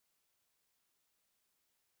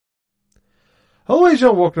Hello, ladies and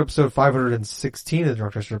gentlemen. Welcome to episode 516 of the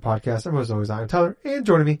Drunk Tester Podcast. I'm as always, I am Tyler, and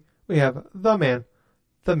joining me, we have the man,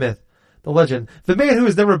 the myth, the legend, the man who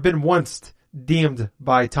has never been once deemed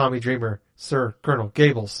by Tommy Dreamer, Sir Colonel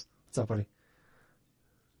Gables. What's up, buddy?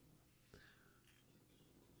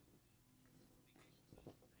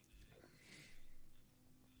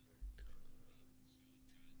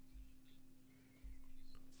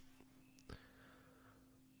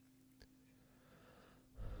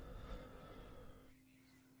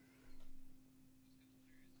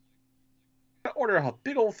 Order a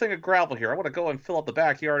big old thing of gravel here. I want to go and fill up the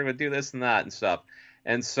backyard. I'm going to do this and that and stuff.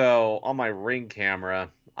 And so on my Ring camera,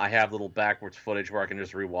 I have little backwards footage where I can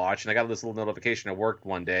just rewatch. And I got this little notification at work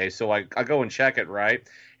one day. So I go and check it, right?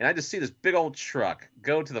 And I just see this big old truck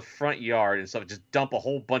go to the front yard and stuff, just dump a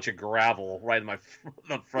whole bunch of gravel right in the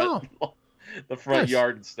front Nice.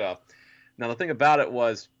 yard and stuff. Now, the thing about it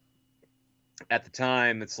was, at the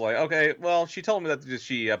time, it's like, okay, well, she told me that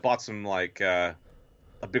she bought some,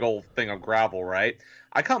 a big old thing of gravel, right?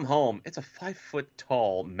 I come home, it's a 5-foot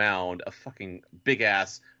tall mound of fucking big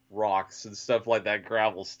ass rocks and stuff like that,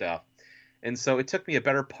 gravel stuff. And so it took me a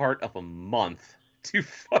better part of a month to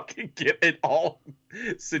fucking get it all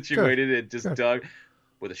situated and just dug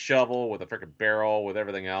with a shovel, with a freaking barrel, with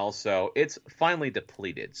everything else. So it's finally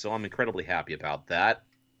depleted. So I'm incredibly happy about that.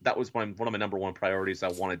 That was one of my number one priorities I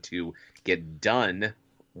wanted to get done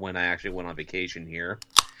when I actually went on vacation here.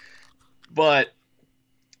 But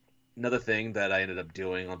another thing that I ended up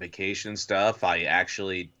doing on vacation and stuff, I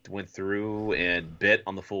actually went through and bit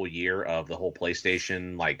on the full year of the whole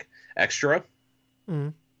PlayStation extra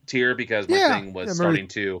tier because my thing was starting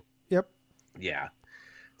to. Yep. Yeah.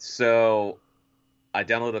 So I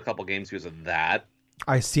downloaded a couple games because of that.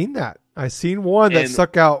 I seen that. I seen one that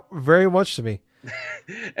stuck out very much to me.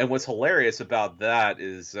 And what's hilarious about that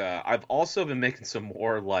is I've also been making some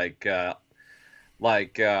more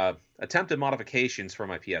attempted modifications for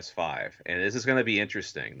my PS5, and this is going to be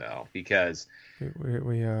interesting though because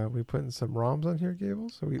we putting some ROMs on here,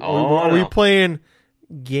 Gables. Are we playing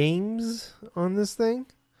games on this thing?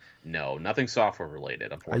 No, nothing software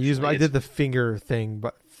related. Unfortunately, I did the finger thing,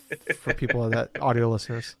 but for people that audio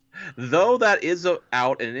listeners, though that is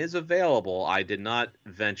out and is available, I did not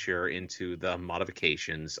venture into the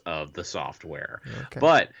modifications of the software. Okay.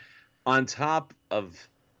 But on top of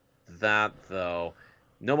that, though,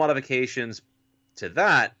 no modifications to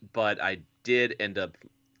that, but I did end up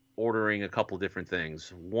ordering a couple different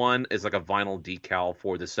things. One is like a vinyl decal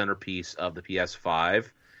for the centerpiece of the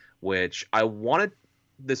PS5, which I wanted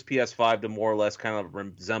this PS5 to more or less kind of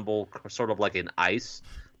resemble sort of like an ice,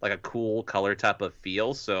 like a cool color type of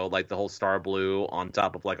feel. So like the whole Star Blue on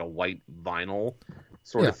top of like a white vinyl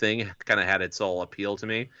sort of thing kind of had its all appeal to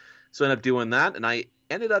me. So I ended up doing that, and I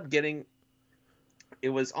ended up getting... It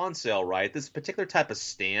was on sale, right? This particular type of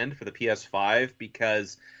stand for the PS5,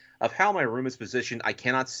 because of how my room is positioned, I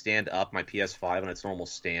cannot stand up my PS5 on its normal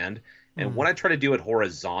stand. And when I try to do it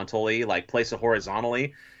horizontally, like place it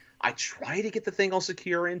horizontally, I try to get the thing all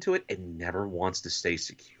secure into it. It never wants to stay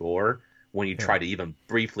secure. When you try to even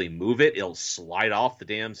briefly move it, it'll slide off the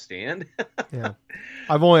damn stand. Yeah.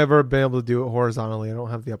 I've only ever been able to do it horizontally. I don't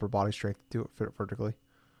have the upper body strength to do it vertically.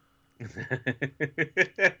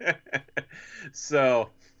 So,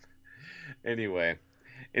 anyway,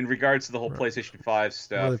 in regards to the whole PlayStation 5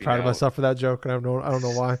 stuff, I'm really proud of myself for that joke, and I don't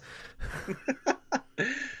know why.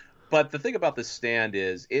 But the thing about this stand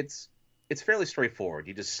is it's fairly straightforward.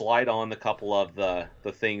 You just slide on a couple of the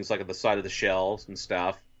things like at the side of the shelves and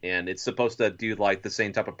stuff, and it's supposed to do like the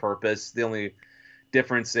same type of purpose. The only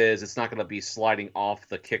difference is it's not going to be sliding off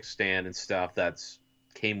the kickstand and stuff that's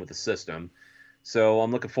came with the system. So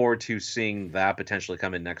I'm looking forward to seeing that potentially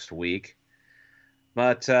come in next week.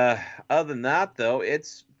 But other than that, though,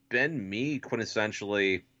 it's been me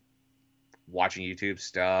quintessentially watching YouTube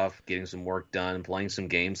stuff, getting some work done, playing some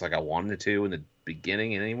games like I wanted to in the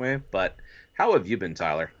beginning anyway. But how have you been,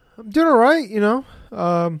 Tyler? I'm doing all right,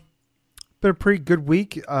 been a pretty good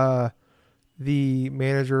week. The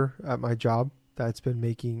manager at my job that's been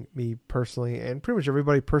making me personally and pretty much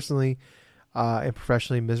everybody personally and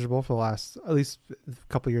professionally miserable for the last at least a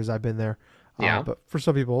couple of years I've been there. But for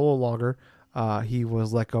some people a little longer. He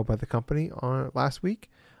was let go by the company on last week.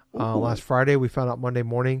 Last Friday, we found out Monday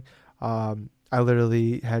morning. I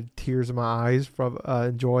literally had tears in my eyes from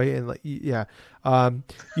joy and you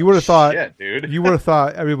would have thought, Shit, dude. You would have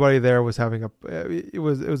thought everybody there was having it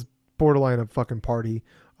was borderline a fucking party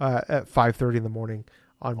at 5:30 in the morning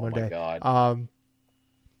on Monday. Oh my God.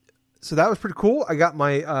 So that was pretty cool. I got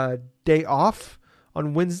my day off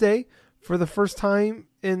on Wednesday for the first time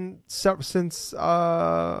since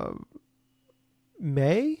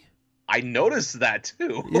May. I noticed that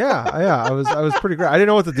too. Yeah. I was pretty great. I didn't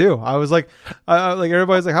know what to do. I was like, like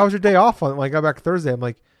everybody's like, "How was your day off?" When I got back Thursday, I'm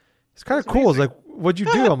like, "It's kind of cool." It's like, "What'd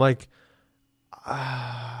you do?" I'm like,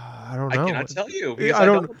 I don't know. I cannot tell you because I I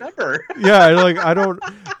don't don't remember. Yeah, like I don't,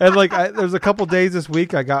 and like there's a couple days this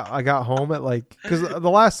week I got home at like, because the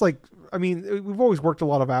last, like, I mean, we've always worked a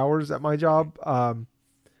lot of hours at my job,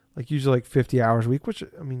 like usually like 50 hours a week, which,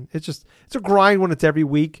 I mean, it's a grind when it's every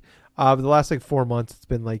week. But the last like 4 months, it's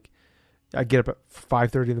been like I get up at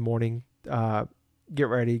 5:30 in the morning, get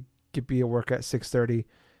ready, be at work at 6:30,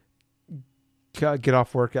 get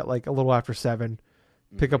off work at like a little after 7,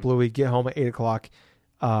 pick up Louis, get home at 8 o'clock,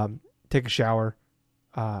 take a shower,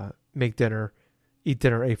 make dinner, eat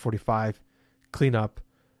dinner at 8:45, clean up,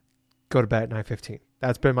 go to bed at 9:15.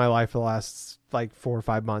 That's been my life for the last like 4 or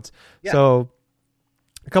 5 months. Yeah. So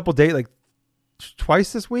a couple days, like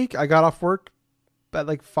twice this week, I got off work at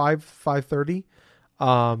like 5:30,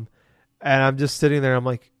 and I'm just sitting there. I'm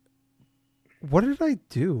like, what did I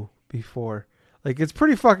do before? Like, it's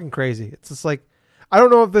pretty fucking crazy. It's just like, I don't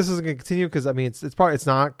know if this is going to continue, because I mean, it's probably, it's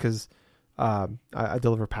not, because I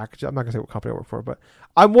deliver packages. I'm not gonna say what company I work for, but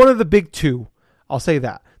I'm one of the big two. I'll say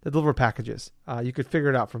that deliver packages. You could figure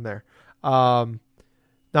it out from there. Not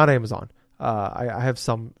Amazon. I have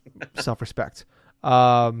some self-respect.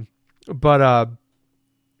 But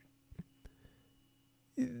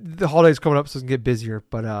the holidays coming up, so it's gonna get busier.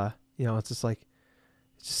 But it's just like,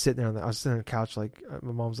 just sitting there. I was sitting on the couch. Like,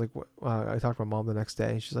 my mom's like, I talked to my mom the next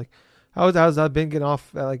day, and she's like, how's that been getting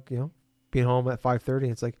off at, like, being home at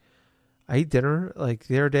 5:30? It's like, I ate dinner like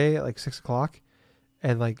the other day at like 6 o'clock,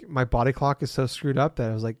 and like my body clock is so screwed up that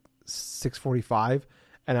it was like 6:45,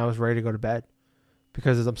 and I was ready to go to bed,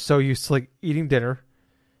 because I'm so used to like eating dinner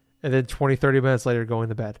and then 20-30 minutes later going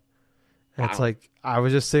to bed. And It's like, I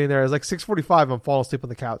was just sitting there. It was like 6:45. I'm falling asleep on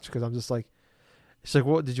the couch, because I'm just like, she's like,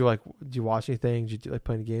 what did you watch anything? Did you like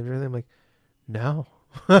play any games or anything? I'm like, no.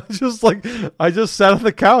 I just sat on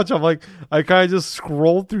the couch. I'm like, I kind of just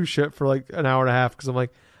scrolled through shit for like an hour and a half, because I'm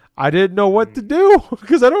like, I didn't know what to do,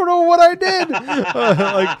 because I don't know what I did.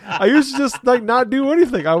 Like, I used to just like not do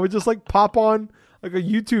anything. I would just like pop on like a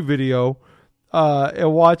YouTube video,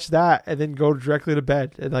 and watch that, and then go directly to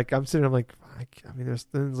bed. And like, I'm sitting, I'm like, I mean, there's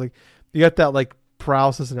things like, you got that like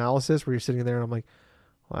paralysis analysis where you're sitting there, and I'm like,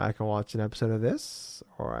 well, I can watch an episode of this,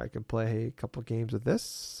 or I can play a couple of games of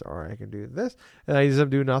this, or I can do this, and I just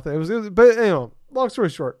do nothing. It was, but long story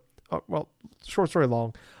short, short story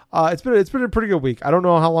long. It's been a pretty good week. I don't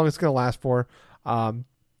know how long it's gonna last for. I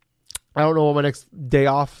don't know what my next day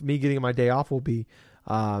off, me getting my day off, will be.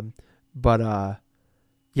 But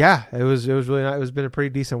yeah, it was really nice. It's been a pretty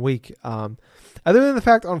decent week. Other than the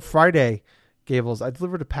fact, on Friday, Gables, I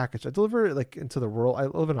delivered a package. I delivered it like into the rural. I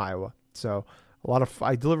live in Iowa, so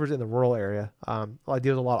I delivered it in the rural area. I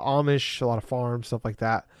deal with a lot of Amish, a lot of farms, stuff like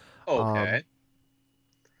that. Okay.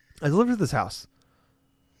 I delivered to this house.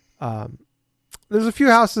 There's a few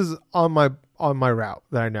houses on my route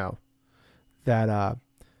that I know that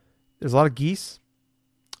there's a lot of geese,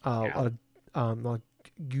 a lot of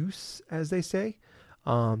goose, as they say.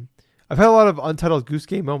 I've had a lot of Untitled Goose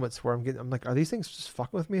Game moments where I'm like, are these things just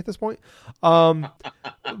fucking with me at this point?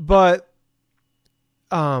 But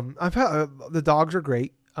I've had the dogs are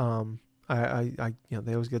great. I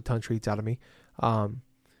they always get a ton of treats out of me.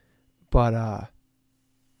 But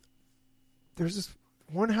there's this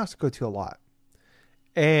one house to go to a lot,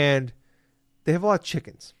 and they have a lot of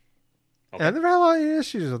chickens. Okay. And I've never had a lot of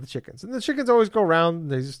issues with the chickens. And the chickens always go around,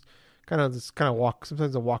 and they just kind of walk.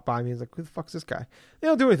 Sometimes they'll walk by me, and it's like, who the fuck's this guy? They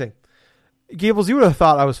don't do anything. Gables, you would have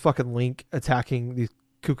thought I was fucking Link attacking these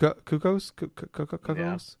cuckoos,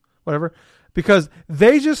 whatever, because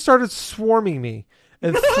they just started swarming me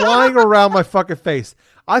and flying around my fucking face.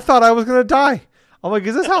 I thought I was gonna die. I'm like,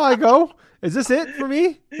 is this how I go? Is this it for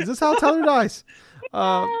me? Is this how Tyler dies?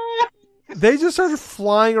 They just started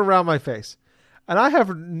flying around my face, and I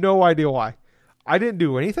have no idea why. I didn't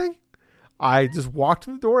do anything. I just walked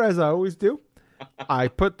to the door as I always do. I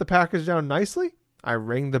put the package down nicely. I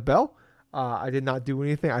rang the bell. I did not do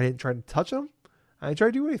anything. I didn't try to touch them. I didn't try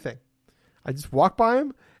to do anything. I just walked by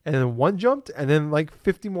him, and then one jumped, and then like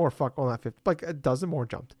 50 more not 50, like a dozen more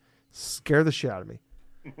jumped. Scared the shit out of me.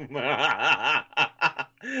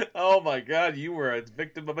 Oh my god, you were a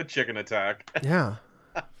victim of a chicken attack. Yeah.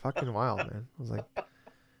 Fucking wild, man. I was like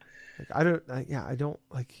I don't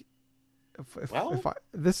like, if I,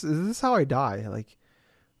 this is how I die. Like,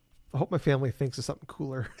 I hope my family thinks of something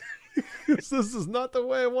cooler. This is not the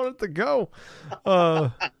way I want it to go.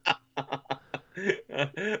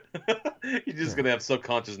 You're just gonna have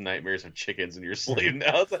subconscious nightmares of chickens in your sleep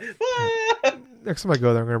now. It's like, next time I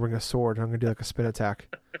go there, I'm gonna bring a sword. I'm gonna do like a spin attack.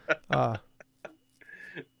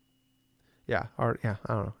 Yeah, or yeah,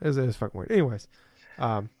 I don't know. It was fucking weird. Anyways,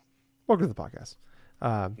 welcome to the podcast.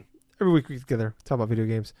 Every week we get together, talk about video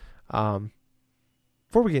games.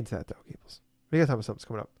 Before we get into that though, Gables, we gotta talk about something's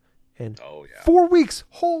coming up in 4 weeks.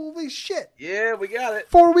 Holy shit! Yeah, we got it.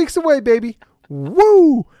 4 weeks away, baby.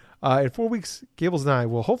 Woo! In 4 weeks, Gables and I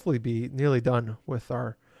will hopefully be nearly done with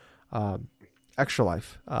our Extra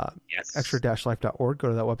Life. Yes. Extra-life.org. Go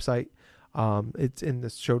to that website. It's in the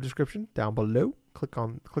show description down below. Click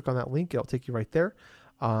on that link. It'll take you right there.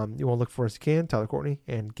 You want to look for us, you can. Tyler Courtney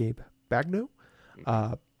and Gabe Bagno.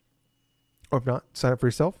 Or if not, sign up for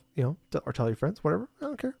yourself. Or tell your friends. Whatever. I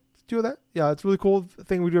don't care. Do that. Yeah, it's a really cool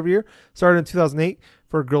thing we do every year. Started in 2008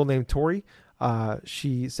 for a girl named Tori.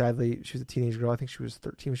 She was a teenage girl. I think she was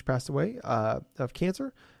 13 when she passed away of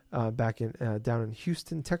cancer back in down in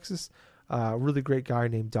Houston, Texas. Really great guy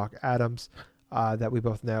named Doc Adams that we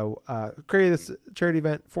both know created this charity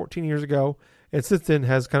event 14 years ago, and since then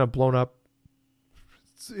has kind of blown up.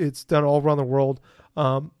 It's done all around the world.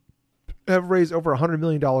 Have raised over $100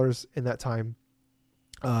 million in that time.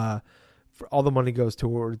 For all the money goes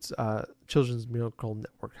towards Children's Miracle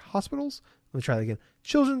Network hospitals. Let me try that again.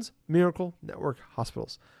 Children's Miracle Network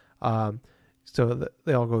hospitals. So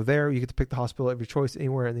they all go there. You get to pick the hospital of your choice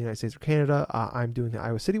anywhere in the United States or Canada. I'm doing the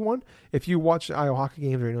Iowa City one. If you watch the Iowa hockey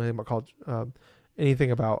games or you know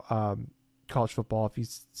anything about college football, if you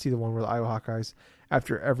see the one where the Iowa Hawkeyes, at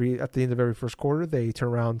the end of every first quarter, they turn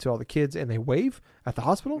around to all the kids and they wave at the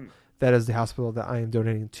hospital. That is the hospital that I am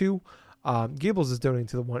donating to. Gables is donating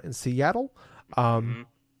to the one in Seattle.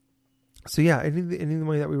 So yeah, any of the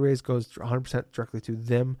money that we raise goes 100% directly to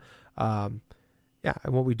them. Yeah,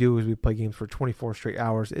 and what we do is we play games for 24 straight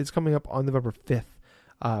hours. It's coming up on November 5th.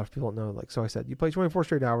 If people don't know, so I said, you play 24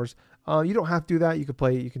 straight hours. You don't have to do that. You can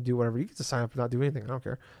play. You can do whatever. You get to sign up and not do anything. I don't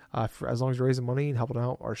care. As long as you're raising money and helping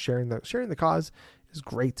out or sharing the cause is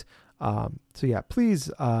great. So yeah,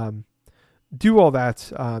 please do all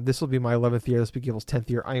that. This will be my 11th year. This will be Gable's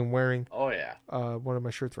 10th year. I am wearing one of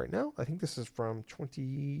my shirts right now. I think this is from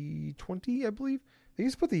 2020, I believe. They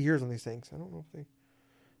used to put the years on these things. I don't know if they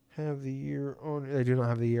have the year on. They do not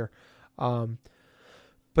have the year.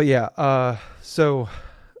 But yeah, so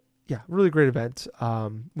yeah, really great event.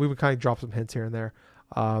 We would kind of drop some hints here and there.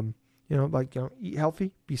 Eat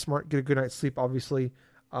healthy, be smart, get a good night's sleep, obviously.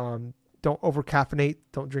 Don't over caffeinate.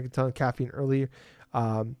 Don't drink a ton of caffeine early.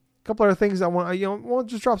 A couple other things I want to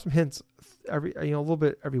just drop some hints a little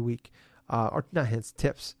bit every week, or not hints,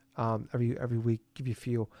 tips. Every week, give you a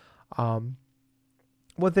few.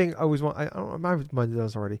 One thing I always want, I don't know, I might have done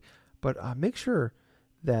this already, but make sure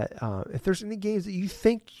that if there's any games that you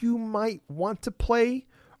think you might want to play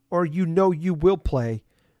or you will play,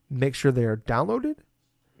 make sure they are downloaded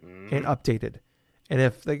and updated. And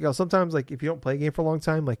if sometimes if you don't play a game for a long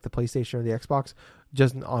time, like the PlayStation or the Xbox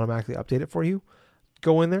doesn't automatically update it for you,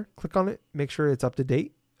 go in there, click on it, make sure it's up to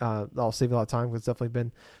date. That'll save a lot of time, because it's definitely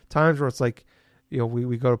been times where it's like,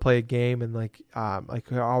 we go to play a game and we're going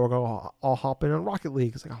to all hop in on Rocket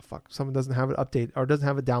League. It's like, oh fuck, someone doesn't have it updated or doesn't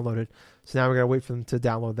have it downloaded. So now we got to wait for them to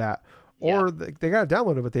download that. Yeah. Or they got to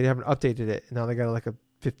download it, but they haven't updated it. And now they got a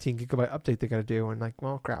 15 gigabyte update they got to do. And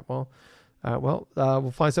well, crap. Well,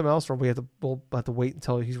 we'll find something else, or we'll have to wait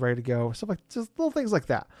until he's ready to go. Stuff just little things like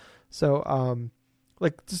that. So,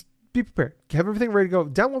 just be prepared. Have everything ready to go.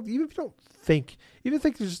 Download, even if you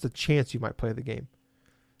think there's just a chance you might play the game.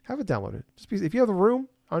 Have it downloaded. Just because if you have the room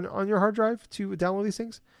on your hard drive to download these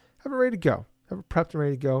things, have it ready to go. Have it prepped and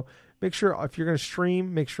ready to go. Make sure if you're going to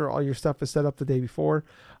stream, make sure all your stuff is set up the day before.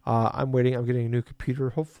 I'm waiting. I'm getting a new computer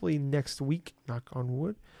hopefully next week. Knock on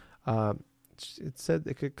wood. It said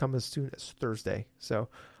it could come as soon as Thursday. So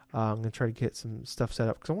I'm going to try to get some stuff set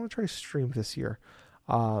up because I want to try to stream this year.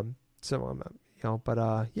 Yeah.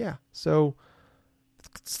 So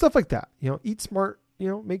stuff like that. Eat smart.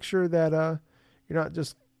 Make sure that you're not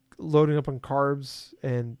just loading up on carbs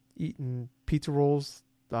and eating pizza rolls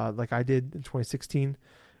like I did in 2016.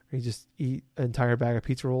 You just eat an entire bag of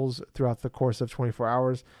pizza rolls throughout the course of 24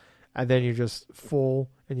 hours, and then you're just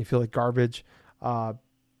full and you feel like garbage, and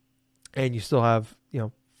you still have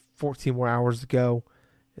 14 more hours to go.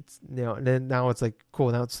 It's and then now it's like,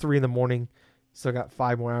 cool, now it's 3 a.m, still got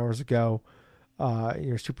 5 more hours to go, and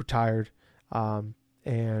you're super tired,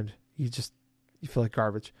 and you feel like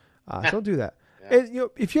garbage. Don't do that. Yeah. And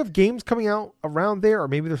if you have games coming out around there, or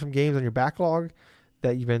maybe there's some games on your backlog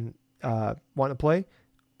that you've been wanting to play,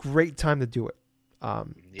 great time to do it.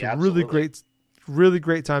 Really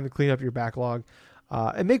great time to clean up your backlog,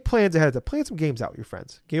 and make plans ahead to plan some games out with your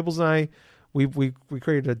friends. Gables and I, we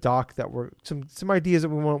created a doc that were some ideas that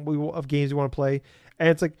we want of games we want to play, And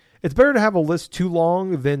it's like, it's better to have a list too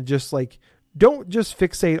long than just like, don't just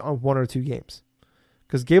fixate on 1 or 2 games.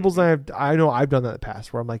 Because Gables and I know I've done that in the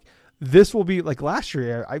past where I'm like, this will be like last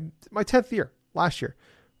year, my 10th year, last year,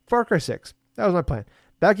 Far Cry 6. That was my plan.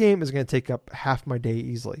 That game is going to take up half my day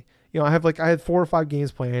easily. I had 4 or 5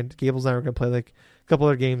 games planned. Gables and I were going to play like a couple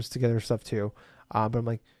other games together stuff too. But I'm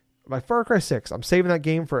like, my Far Cry 6, I'm saving that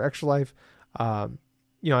game for Extra Life. I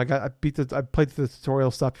played the tutorial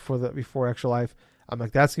stuff before Extra Life. I'm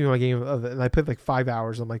like, that's gonna be my game of it. And I played like 5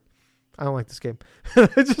 hours. I'm like, I don't like this game.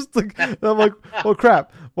 It's just like, I'm like, well,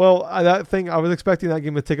 crap. Well, that thing, I was expecting that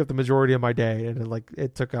game to take up the majority of my day, and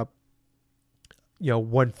it took up,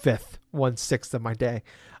 1/5, 1/6 of my day.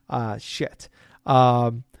 Shit.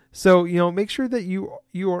 So make sure that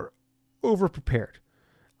you are over prepared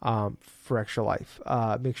for Extra Life.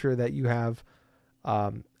 Make sure that you have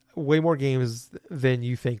way more games than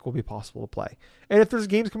you think will be possible to play. And if there's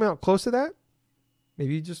games coming out close to that,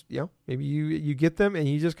 maybe you just maybe you get them and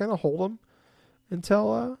you just kind of hold them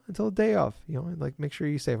until the day of, and like make sure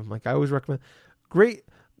you save them. Like I always recommend great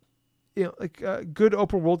good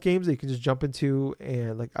open world games that you can just jump into,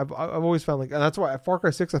 and like I've always found and that's why Far Cry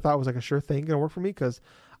 6 I thought was like a sure thing gonna work for me, because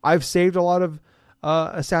I've saved a lot of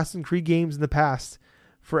Assassin's Creed games in the past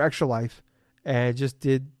for Extra Life and just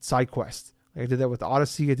did side quests. Like I did that with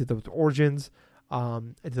Odyssey, I did that with Origins, I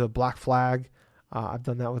did the Black Flag. I've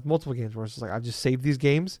done that with multiple games where it's just like I've just saved these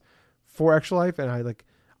games for Extra Life, and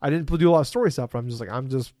I didn't do a lot of story stuff, but I'm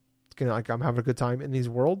just gonna I'm having a good time in these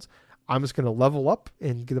worlds. I'm just gonna level up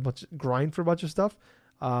and get grind for a bunch of stuff,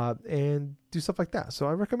 and do stuff like that. So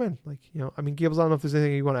I recommend Gables, I don't know if there's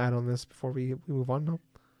anything you want to add on this before we move on. No.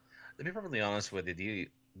 To be perfectly honest with you,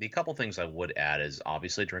 the couple things I would add is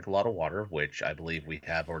obviously drink a lot of water, which I believe we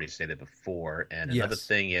have already stated before. And another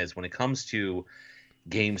thing is when it comes to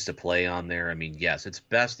games to play on there, I mean, yes, it's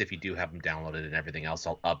best if you do have them downloaded and everything else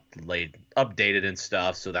all updated and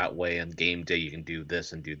stuff, so that way on game day you can do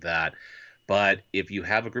this and do that. But if you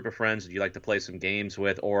have a group of friends that you like to play some games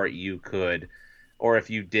with, or if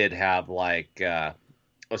you did have like a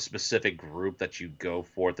specific group that you go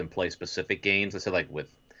forth and play specific games, let's say like with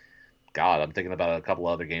I'm thinking about a couple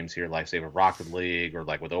other games here, like say with Rocket League or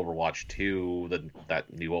like with Overwatch 2,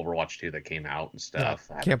 that new Overwatch 2 that came out and stuff.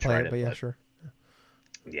 Yeah, can't play it, but yeah, sure.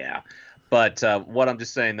 Yeah. But what I'm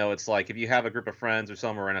just saying, though, it's like if you have a group of friends or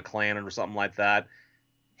some, or in a clan or something like that,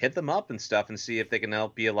 hit them up and stuff and see if they can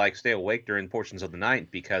help you like stay awake during portions of the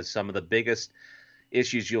night, because some of the biggest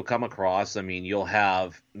issues you'll come across, I mean, you'll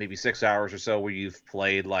have maybe 6 hours or so where you've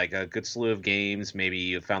played like a good slew of games. Maybe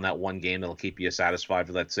you found that one game that'll keep you satisfied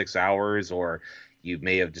for that 6 hours, or you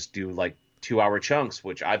may have just do like 2-hour chunks,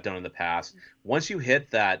 which I've done in the past. Once you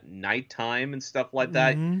hit that nighttime and stuff like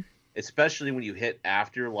that, especially when you hit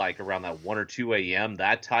after like around that 1 or 2 a.m.,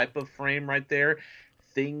 that type of frame right there,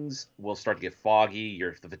 things will start to get foggy.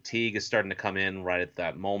 The fatigue is starting to come in right at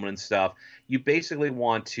that moment and stuff. You basically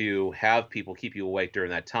want to have people keep you awake during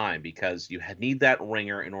that time, because you need that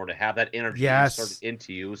ringer in order to have that energy started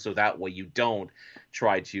into you, so that way you don't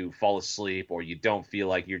try to fall asleep, or you don't feel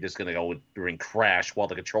like you're just going to go during crash while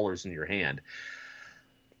the controller's in your hand.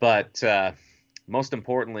 But most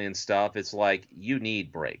importantly and stuff, it's like you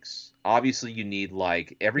need breaks. Obviously, you need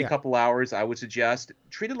like every couple hours, I would suggest,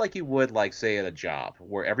 treat it like you would like say at a job,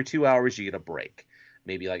 where every 2 hours you get a break.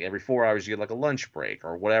 Maybe like every 4 hours you get like a lunch break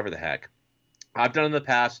or whatever the heck. I've done in the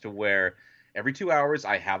past to where every 2 hours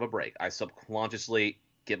I have a break. I subconsciously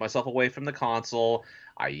get myself away from the console.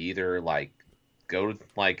 I either like go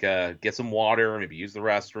like get some water, maybe use the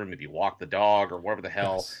restroom, maybe walk the dog or whatever the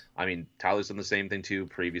hell. Yes. I mean, Tyler's done the same thing too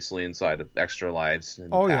previously inside of Extra Lives in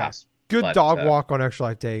the past. Good dog walk on Extra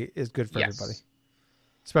Life Day is good for everybody,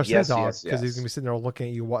 especially a dog, because he's gonna be sitting there looking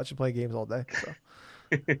at you, watch and play games all day. So.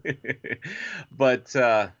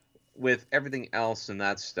 But with everything else and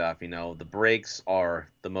that stuff, the breaks are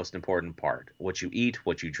the most important part. What you eat,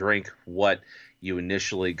 what you drink, what you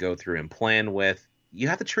initially go through and plan with. You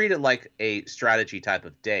have to treat it like a strategy type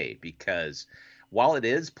of day, because while it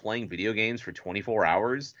is playing video games for 24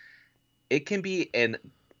 hours, it can be an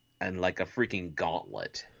like a freaking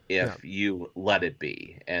gauntlet if you let it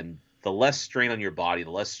be. And the less strain on your body,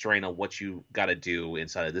 the less strain on what you got to do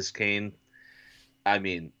inside of this game, I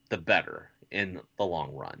mean, the better in the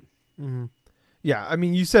long run. Mm-hmm. Yeah, I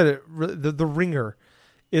mean, you said it. The ringer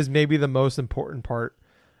is maybe the most important part,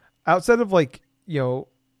 outside of like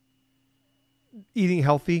eating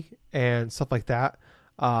healthy and stuff like that.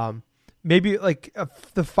 Maybe like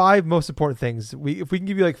the 5 most important things. If we can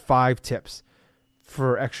give you like 5 tips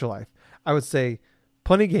for Extra Life, I would say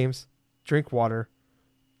plenty of games, drink water,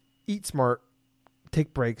 eat smart,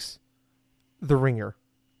 take breaks, the ringer.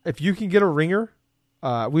 If you can get a ringer,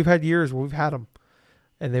 We've had years where we've had them,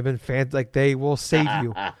 and they've been fans. Like they will save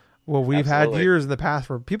you. Well, we've had years in the past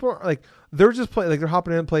where people are like they're just playing, like they're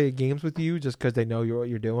hopping in and playing games with you just because they know what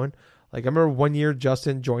you're doing. Like I remember one year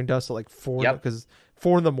Justin joined us at like 4 because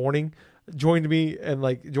 4 a.m. joined me and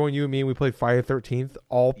like joined you and me, and we played Friday the 13th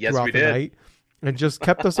all throughout the night and just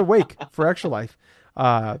kept us awake for Extra Life.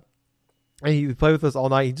 And he played with us all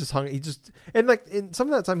night. And some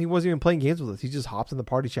of that time he wasn't even playing games with us. He just hopped in the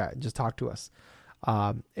party chat and just talked to us,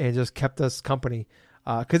 and just kept us company.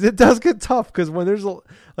 Because it does get tough. Because when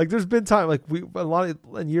there's been time like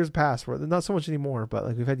in years past where not so much anymore, but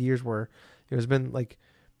like we've had years where there's been like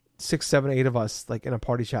 6, 7, 8 of us like in a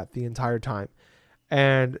party chat the entire time,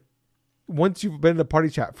 and once you've been in a party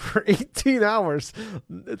chat for 18 hours,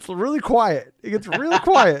 it's really quiet. It gets really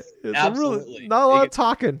quiet. It's Absolutely. Not a lot of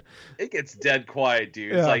talking. It gets dead quiet,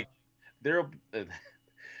 dude. It's like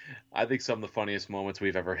I think some of the funniest moments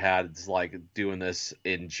we've ever had is like doing this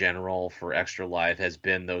in general for Extra Life has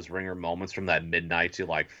been those ringer moments from that midnight to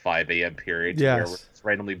like 5 a.m. period where we're just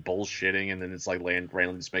randomly bullshitting, and then it's like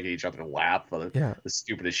randomly just making each other laugh for the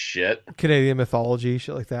stupidest shit. Canadian mythology,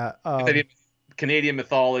 shit like that. Canadian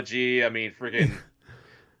mythology. I mean, freaking.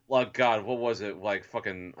 Like, God, what was it? Like,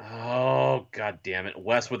 fucking. Oh, God damn it.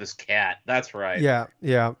 Wes with his cat. That's right. Yeah.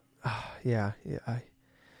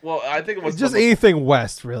 Well, I think it was just anything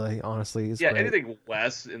West, really, honestly. Great. Anything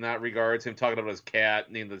West in that regards. Him talking about his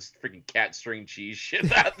cat, named this freaking cat string cheese shit.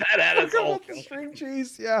 That had its whole string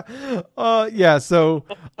cheese, yeah. So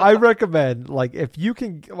I recommend, like, if you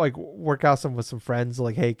can, like, work out with some friends,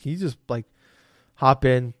 like, hey, can you just like hop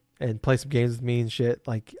in and play some games with me and shit?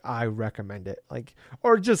 Like, I recommend it. Like,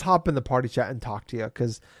 or just hop in the party chat and talk to you,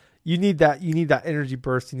 because you need that energy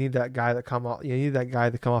burst. You need that guy that come off. You need that guy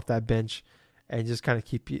to come off that bench and just kind of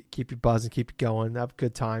keep you buzzing, keep you going, have a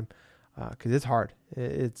good time, because it's hard.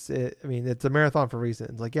 It's a marathon for a reason.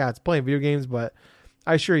 It's like, it's playing video games, but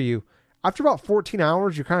I assure you, after about 14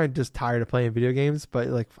 hours, you're kind of just tired of playing video games. But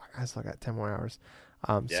you're like, fuck, I still got 10 more hours.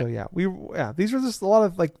 So these are just a lot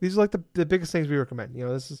of like, these are like the biggest things we recommend. You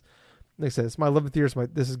know, this is, like I said, it's my 11th year.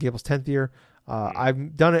 This is Gable's 10th year.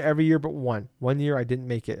 I've done it every year but one. One year I didn't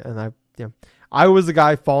make it, and I was the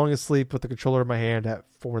guy falling asleep with the controller in my hand at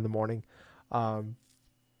 4 a.m.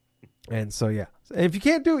 And so and if you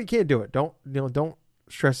can't do it, you can't do it. Don't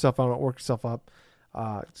stress yourself out. Don't work yourself up.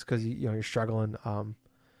 It's because you're struggling.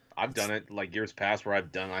 I've done it like years past where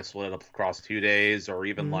I split it up across 2 days, or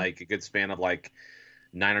even like a good span of like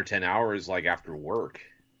 9 or 10 hours, like after work.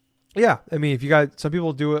 Yeah, I mean, if you got some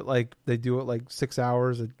people do it like they do it like 6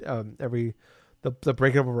 hours every. They'll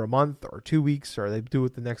break it up over a month or 2 weeks, or they do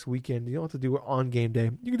it the next weekend. You don't have to do it on game day.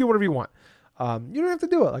 You can do whatever you want. You don't have to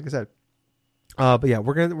do it, like I said. But yeah,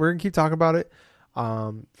 we're gonna keep talking about it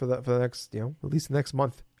for the next, at least the next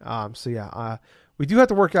month. We do have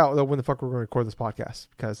to work out though when the fuck we're going to record this podcast,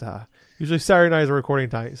 because usually Saturday night is a recording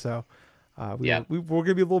night, so we're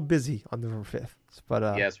gonna be a little busy on November 5th.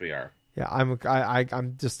 But yes, we are. Yeah,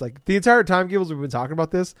 I'm just like, the entire time, Gables, we've been talking about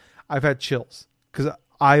this, I've had chills because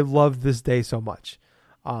I love this day so much.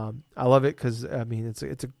 I love it because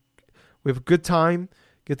we have a good time,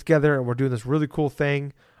 get together, and we're doing this really cool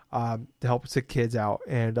thing to help sick kids out,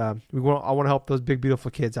 and I want to help those big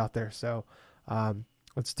beautiful kids out there. So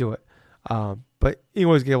let's do it. But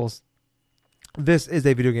anyways, Gables, this is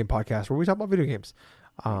a video game podcast where we talk about video games.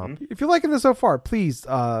 If you're liking this so far, please,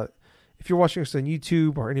 if you're watching us on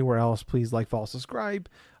YouTube or anywhere else, please like, follow, subscribe,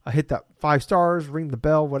 hit that 5 stars, ring the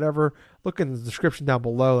bell, whatever. Look in the description down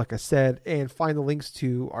below, like I said, and find the links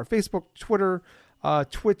to our Facebook, Twitter,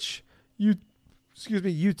 Twitch,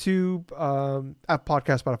 YouTube, Apple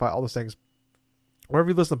Podcast, Spotify, all those things. Wherever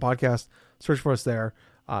you listen to podcasts, search for us there.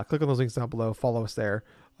 Click on those links down below. Follow us there.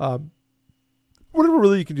 Whatever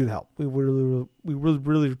really you can do to help, we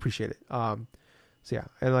really appreciate it. And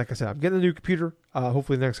like I said, I'm getting a new computer.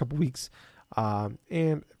 Hopefully in the next couple weeks. And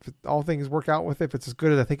if all things work out with it, if it's as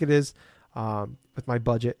good as I think it is, with my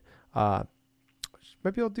budget,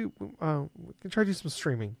 maybe I'll do. We can try to do some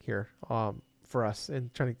streaming here, for us,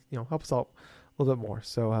 and try to help us out a little bit more.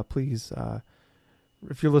 So please,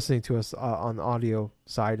 if you're listening to us on the audio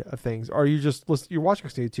side of things, or you're watching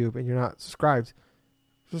us on YouTube and you're not subscribed,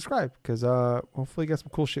 subscribe, because hopefully you got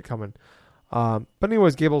some cool shit coming. But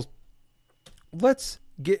anyways, Gables, let's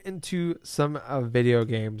get into some video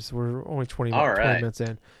games. We're only 20 minutes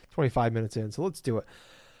in, 25 minutes in, so let's do it.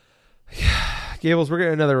 Gables, we're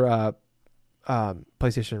getting another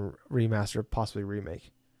PlayStation remaster, possibly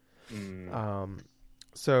remake.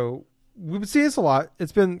 So we've been seeing this a lot.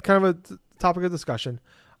 It's been kind of a topic of discussion.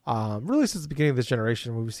 Really since the beginning of this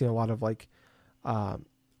generation, we've seen a lot of like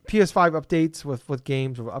PS5 updates with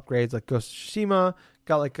games, with upgrades like Ghost of Tsushima,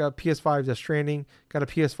 got like a PS5 Death Stranding, got a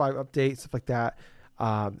PS5 update, stuff like that.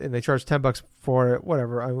 And they charge $10 for it.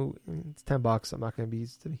 Whatever, it's $10. I'm not going to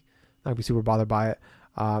be super bothered by it.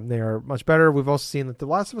 They are much better. We've also seen that The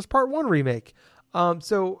Last of Us Part 1 remake.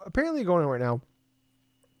 So apparently going on right now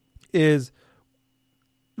is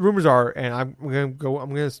rumors are, and I'm going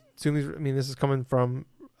to assume these, I mean, this is coming from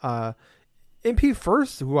MP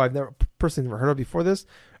First, who I've personally never heard of before this.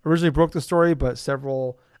 Originally broke the story, but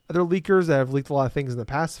several other leakers that have leaked a lot of things in the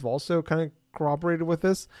past have also kind of corroborated with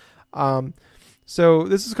this. So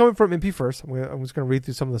this is coming from MP First. I'm just going to read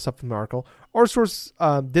through some of the stuff from the article. Our source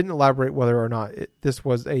didn't elaborate whether or not this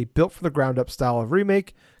was a built from the ground up style of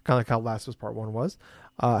remake, kind of like how Last of Us Part 1 was.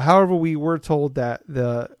 However, we were told that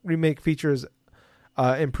the remake features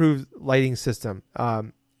improved lighting system,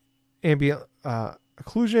 ambient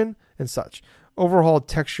occlusion, and such. Overhauled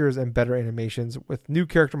textures and better animations with new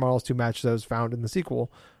character models to match those found in the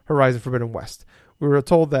sequel, Horizon Forbidden West. We were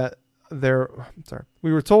told there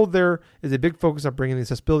is a big focus on bringing the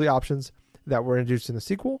accessibility options that were introduced in the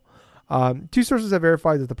sequel. Two sources have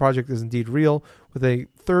verified that the project is indeed real, with a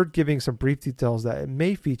third giving some brief details that it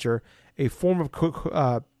may feature a form of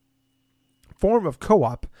co-op.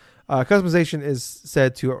 Customization is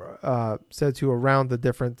said to around the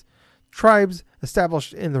different tribes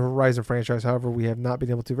established in the Horizon franchise. However, we have not been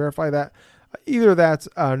able to verify that either that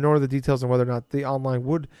nor the details on whether or not the online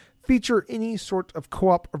would feature any sort of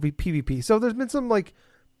co-op or PvP. So there's been some like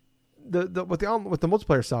with the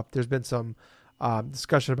multiplayer stuff. There's been some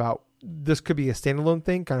discussion about this could be a standalone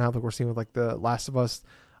thing, kind of how like we're seeing with like the Last of Us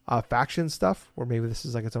faction stuff, or maybe this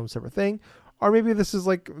is like its own separate thing, or maybe this is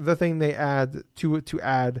like the thing they add to it to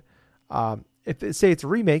add. If they say it's a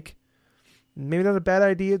remake, maybe not a bad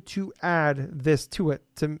idea to add this to it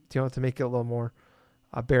to make it a little more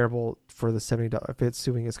bearable for the $70. If it's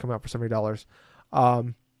assuming it's coming out for $70.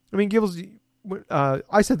 I mean, Gibbles,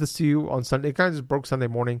 I sent this to you on Sunday. It kind of just broke Sunday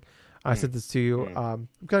morning. I sent this to you. I'm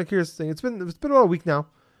kind of curious. It's been about a week now.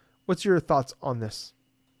 What's your thoughts on this?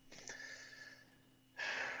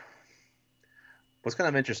 What's kind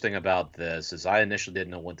of interesting about this is I initially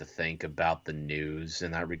didn't know what to think about the news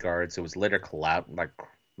in that regards. It was later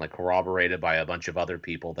corroborated by a bunch of other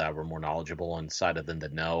people that were more knowledgeable inside of them to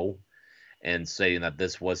know, and saying that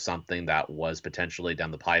this was something that was potentially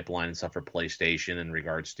down the pipeline and stuff for PlayStation in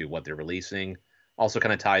regards to what they're releasing. Also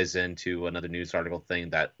kind of ties into another news article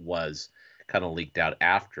thing that was kind of leaked out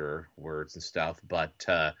afterwards and stuff. But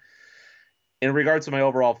in regards to my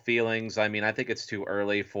overall feelings, I mean, I think it's too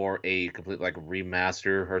early for a complete like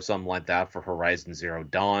remaster or something like that for Horizon Zero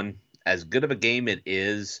Dawn. As good of a game it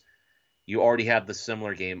is, you already have the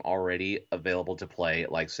similar game already available to play,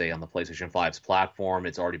 like say on the PlayStation 5's platform.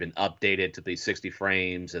 It's already been updated to be 60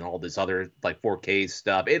 frames and all this other like 4K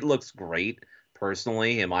stuff. It looks great,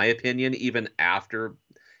 personally, in my opinion, even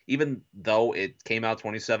though it came out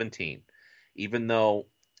 2017, even though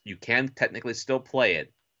you can technically still play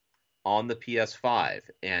it on the PS5,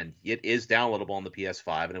 and it is downloadable on the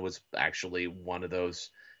PS5, and it was actually one of those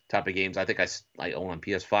type of games I think I own on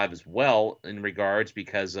PS5 as well in regards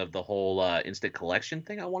because of the whole instant collection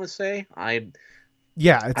thing. I want to say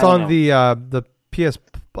it's on the PS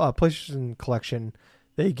PlayStation collection.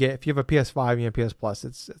 They get if you have a PS5 and you have PS Plus,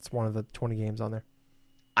 it's one of the 20 games on there.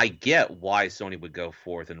 I get why Sony would go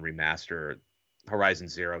forth and remaster Horizon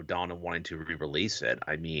Zero Dawn and wanting to re-release it.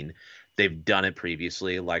 I mean, they've done it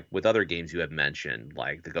previously, like with other games you have mentioned,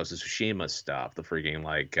 like the Ghost of Tsushima stuff, the freaking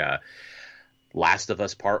like Last of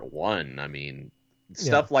Us Part 1. I mean,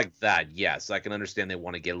 stuff like that. Yes, I can understand they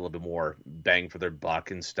want to get a little bit more bang for their buck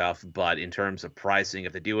and stuff, but in terms of pricing,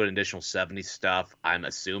 if they do an additional 70 stuff, I'm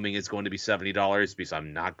assuming it's going to be $70 because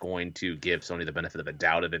I'm not going to give Sony the benefit of a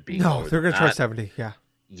doubt of it being no, they're going to try 70.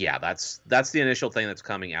 Yeah, that's the initial thing that's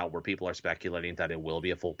coming out where people are speculating that it will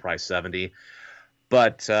be a full price 70.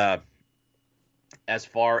 But as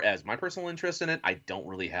far as my personal interest in it, I don't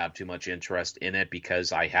really have too much interest in it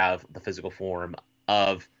because I have the physical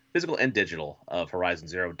and digital of Horizon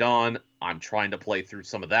Zero Dawn. I'm trying to play through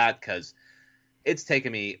some of that because it's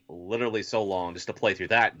taken me literally so long just to play through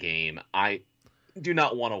that game. I do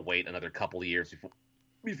not want to wait another couple of years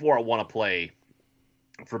before I want to play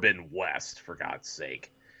Forbidden West, for God's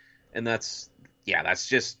sake. And that's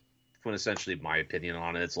just essentially my opinion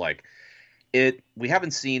on it. It's like we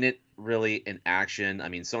haven't seen it really in action. I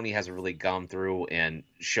mean, Sony hasn't really gone through and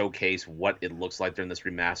showcased what it looks like during this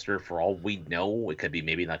remaster. For all we know, it could be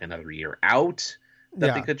maybe like another year out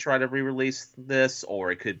that they could try to re-release this,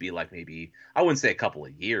 or it could be like maybe, I wouldn't say a couple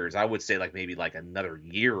of years. I would say like maybe like another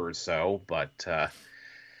year or so, but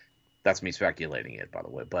that's me speculating it, by the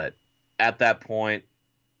way. But at that point,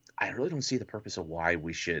 I really don't see the purpose of why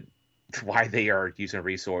we should why they are using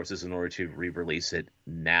resources in order to re-release it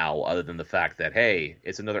now, other than the fact that, hey,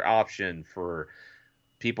 it's another option for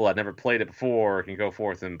people that never played it before can go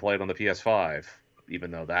forth and play it on the PS5,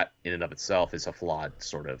 even though that in and of itself is a flawed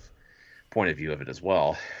sort of point of view of it as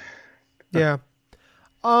well. Yeah.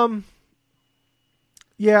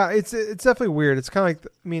 Yeah, it's definitely weird. It's kind of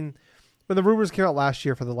like, I mean, when the rumors came out last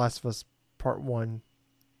year for The Last of Us Part 1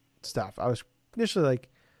 stuff, I was initially like,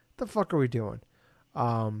 the fuck are we doing?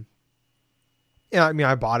 Yeah, I mean,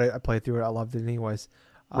 I bought it, I played through it, I loved it anyways.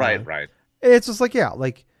 Right. It's just like, yeah,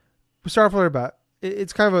 like Starfighter about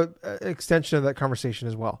it's kind of an extension of that conversation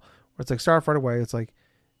as well. Where it's like Starfighter right away, it's like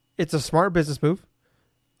it's a smart business move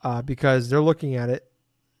because they're looking at it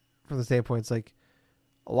from the standpoint. It's like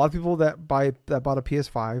a lot of people that bought a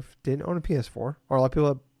PS5 didn't own a PS4, or a lot of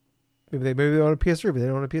people that maybe they own a PS3 but they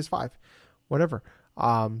don't own a PS5, whatever.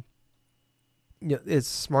 It's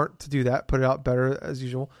smart to do that, put it out better as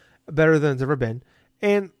usual, better than it's ever been.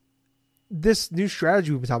 And this new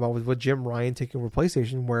strategy we've been talking about with Jim Ryan taking over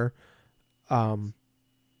PlayStation, where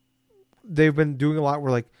they've been doing a lot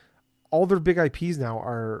where like all their big IPs now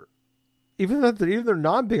are, even their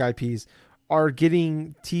non-big IPs are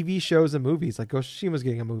getting TV shows and movies. Like Ghost of Tsushima's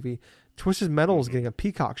getting a movie. Twisted Metal is getting a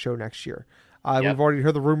Peacock show next year. We've already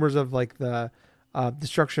heard the rumors of like the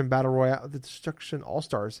Destruction Battle Royale, the Destruction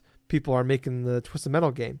All-Stars. People are making the Twisted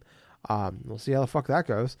Metal game. We'll see how the fuck that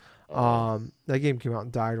goes. That game came out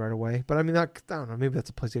and died right away. But I mean, I don't know. Maybe that's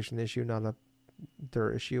a PlayStation issue, not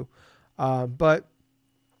their issue. But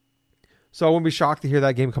so I wouldn't be shocked to hear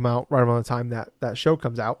that game come out right around the time that show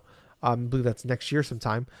comes out. I believe that's next year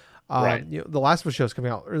sometime. Right. The Last of Us show is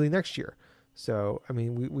coming out early next year. So, I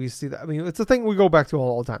mean, we see that. I mean, it's a thing we go back to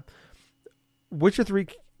all the time. Witcher 3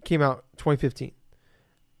 came out 2015.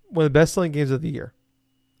 One of the best-selling games of the year.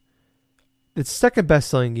 Its second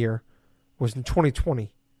best-selling year was in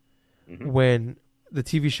 2020 when the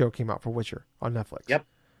TV show came out for Witcher on Netflix. Yep,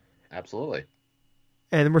 absolutely.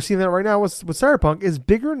 And we're seeing that right now with Cyberpunk is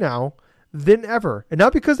bigger now than ever. And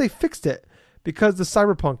not because they fixed it, because the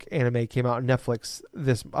Cyberpunk anime came out on Netflix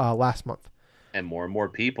this last month. And more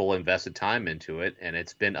people invested time into it, and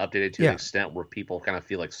it's been updated to an extent where people kind of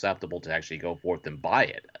feel acceptable to actually go forth and buy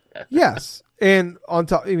it. Yes. And on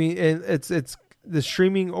top, I mean, and it's the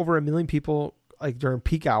streaming over 1 million people like during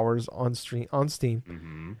peak hours on Steam.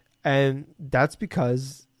 Mm-hmm. And that's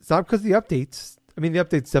because it's not because of the updates. I mean, the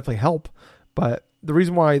updates definitely help, but the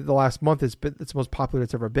reason why the last month it's the most popular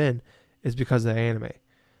it's ever been is because of the anime.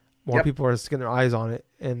 More people are just getting their eyes on it,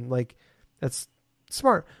 and like that's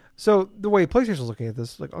smart. So the way PlayStation's looking at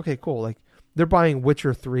this, like, okay, cool. Like they're buying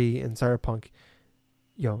Witcher 3 and Cyberpunk,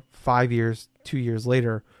 5 years, 2 years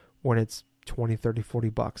later when it's $20, $30,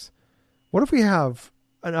 $40. What if we have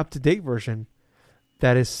an up-to-date version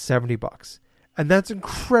that is $70? And that's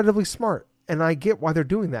incredibly smart. And I get why they're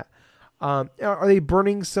doing that. Are they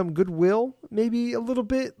burning some goodwill? Maybe a little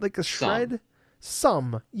bit, like a shred?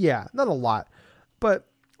 Some. Yeah, not a lot. But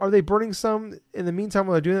are they burning some in the meantime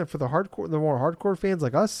while they're doing it for the more hardcore fans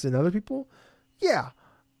like us and other people? Yeah.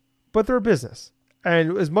 But they're a business.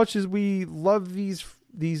 And as much as we love these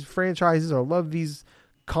franchises or love these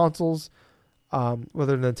consoles,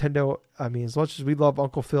 whether Nintendo, I mean, as much as we love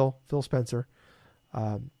Uncle Phil Spencer,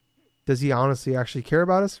 does he honestly actually care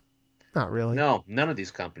about us? Not really. No, none of these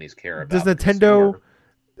companies care about Does Nintendo,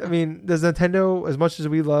 does Nintendo, as much as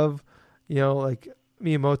we love, like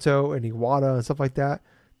Miyamoto and Iwata and stuff like that,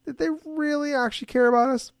 did they really actually care about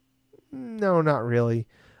us? No, not really.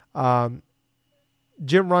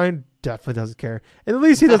 Jim Ryan definitely doesn't care. And at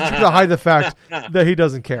least he doesn't try to hide the fact that he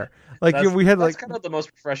doesn't care. Like that's kind of the most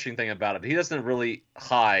refreshing thing about it. He doesn't really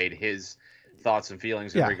hide his thoughts and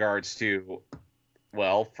feelings in regards to,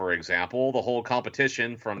 well, for example, the whole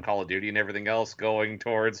competition from Call of Duty and everything else going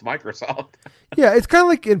towards Microsoft. Yeah, it's kind of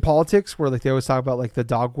like in politics where like they always talk about like the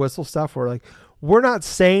dog whistle stuff where like we're not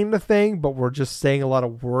saying the thing, but we're just saying a lot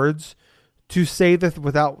of words to say the thing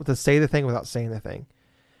without saying the thing.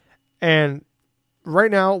 And right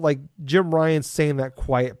now, like Jim Ryan's saying that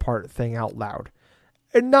quiet part thing out loud.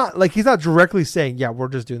 And not like he's not directly saying, yeah, we're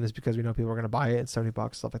just doing this because we know people are going to buy it at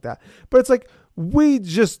 $70, stuff like that. But it's like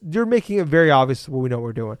you're making it very obvious what we know what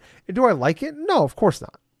we're doing. And do I like it? No, of course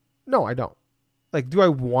not. No, I don't. Like, do I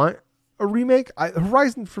want a remake?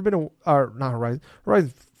 Horizon Zero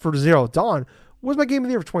Dawn was my game of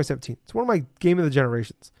the year for 2017. It's one of my game of the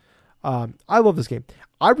generations. I love this game.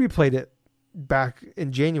 I replayed it back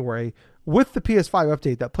in January with the PS5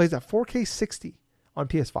 update that plays at 4K 60 on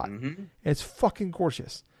PS5. And it's fucking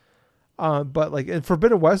gorgeous. But like, and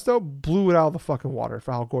Forbidden West though blew it out of the fucking water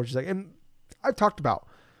for how gorgeous. Like, and I've talked about,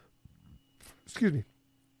 excuse me,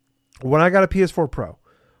 when I got a PS4 Pro,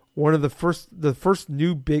 one of the first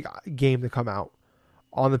new big game to come out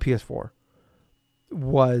on the PS4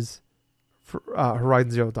 was for,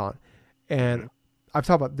 Horizon Zero Dawn, and I've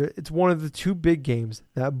talked about it's one of the two big games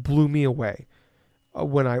that blew me away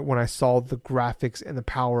when I saw the graphics and the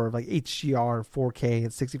power of like HDR, 4K,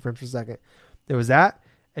 and 60 frames per second. There was that,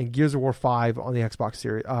 and Gears of War 5 on the Xbox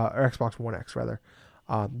Series or Xbox One X rather.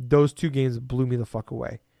 Those two games blew me the fuck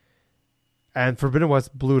away, and Forbidden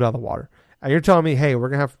West blew it out of the water. And you're telling me, hey, we're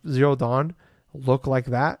gonna have Zero Dawn look like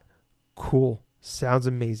that? Cool, sounds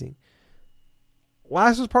amazing.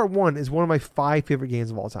 Last of Us Part 1 is one of my 5 favorite games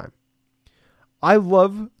of all time. I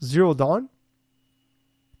love Zero Dawn.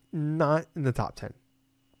 Not in the top 10.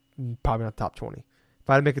 Probably not top 20. If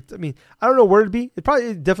I had to make it, I mean, I don't know where it'd be.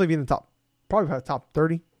 It'd definitely be in the top, probably top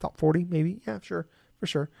 30, top 40, maybe. Yeah, sure, for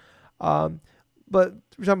sure. But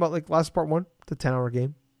we're talking about like Last of Us Part 1, the 10-hour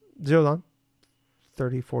game. Zero Dawn,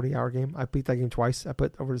 30, 40-hour game. I beat that game twice. I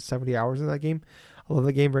put over 70 hours in that game. I love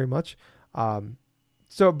that game very much.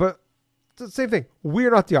 But same thing. We're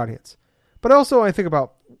not the audience. But also, I think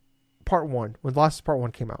about Part 1, when Last of Us Part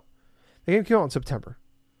 1 came out. The game came out in September.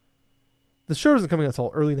 The show isn't coming out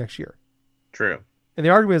until early next year. True. And the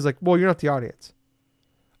argument is like, well, you're not the audience.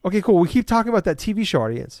 Okay, cool. We keep talking about that TV show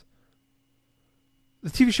audience. The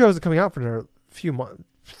TV show isn't coming out for another few months,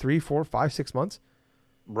 3, 4, 5, 6 months.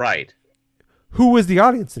 Right. Who is the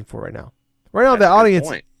audience in for right now? Right now, the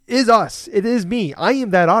audience is us. It is me. I am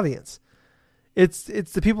that audience. It's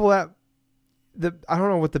the people that I don't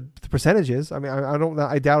know what the percentage is. I mean,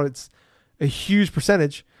 I doubt it's a huge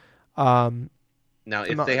percentage. Now,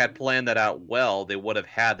 if they had planned that out well, they would have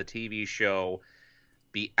had the TV show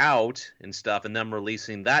be out and stuff, and them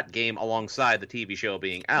releasing that game alongside the TV show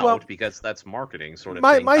being out, because that's marketing sort of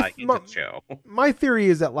thing tied into the show. My theory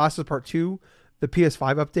is that Last of Us Part 2, the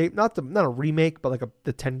PS5 update, not a remake, but like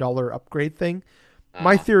the $10 upgrade thing.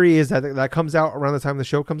 My theory is that comes out around the time the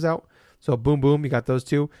show comes out. So boom, boom, you got those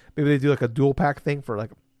two. Maybe they do like a dual pack thing for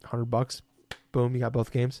like $100. Boom, you got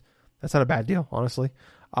both games. That's not a bad deal, honestly.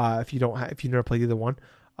 If you never played either one,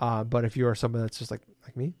 but if you are someone that's just like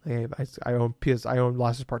me, I own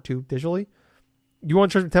Last of Us Part 2 digitally. You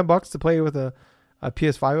want to charge me $10 to play with a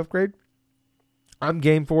PS5 upgrade? I'm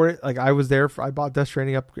game for it. Like I was there. I bought Death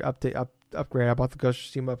Stranding upgrade. I bought the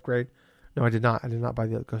Ghost of Tsushima upgrade. No, I did not. I did not buy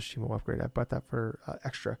the Ghost of Tsushima upgrade. I bought that for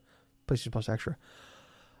extra, PlayStation Plus extra.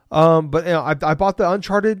 But you know, I bought the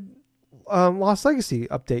Uncharted Lost Legacy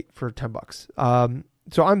update for $10.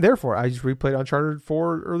 So I'm there for it. I just replayed Uncharted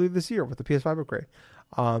 4 earlier this year with the PS5 upgrade.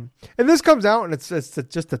 And this comes out and it's just a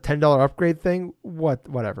 $10 upgrade thing.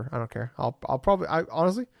 Whatever. I don't care. I'll probably,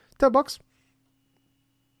 honestly, $10.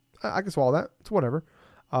 I can swallow that. It's whatever.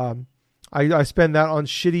 I spend that on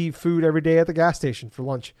shitty food every day at the gas station for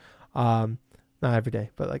lunch. Not every day,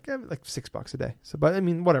 but like $6 a day. So, but I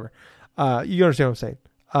mean, whatever. You understand what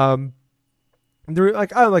I'm saying?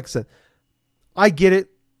 Like I said, I get it.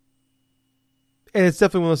 And it's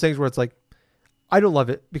definitely one of those things where it's like, I don't love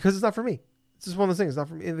it because it's not for me. It's just one of those things. It's not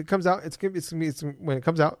for me. If it comes out, when it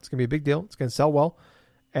comes out, it's gonna be a big deal. It's gonna sell well,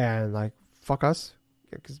 and like fuck us,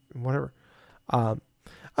 because whatever.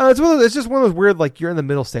 It's just one of those weird, like you're in the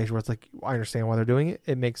middle stage where it's like I understand why they're doing it.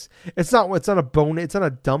 It's not a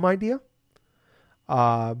dumb idea.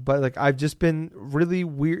 But like I've just been really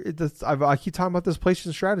weird. I keep talking about this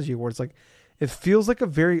PlayStation strategy where it's like it feels like a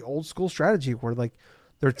very old school strategy where like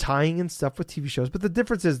they're tying in stuff with TV shows. But the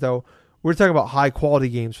difference is though, we're talking about high quality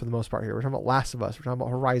games for the most part here. We're talking about Last of Us. We're talking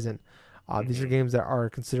about Horizon. These are games that are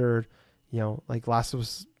considered, like Last of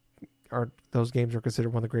Us. Those games are considered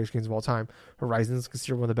one of the greatest games of all time. Horizon is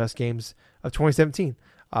considered one of the best games of 2017.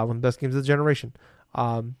 One of the best games of the generation.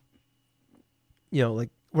 Like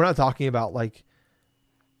we're not talking about like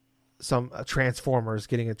some Transformers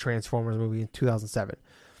getting a Transformers movie in 2007.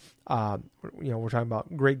 We're talking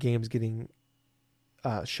about great games getting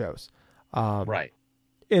shows. Right.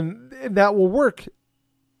 And that will work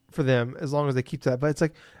for them as long as they keep to that. But it's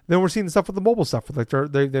like then we're seeing the stuff with the mobile stuff. With like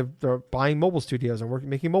they're buying mobile studios and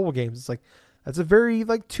making mobile games. It's like that's a very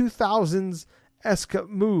like 2000s-esque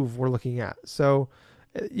move we're looking at. So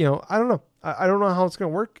I don't know. I don't know how it's going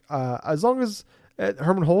to work. As long as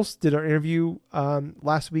Herman Hulst did an interview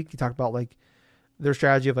last week. He talked about like their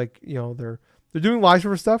strategy of like they're doing live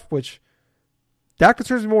server stuff, which that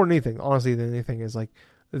concerns me more than anything. Honestly, than anything is like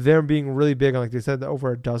they're being really big on, like they said, that over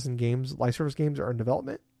a dozen games, live service games are in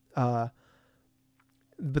development. But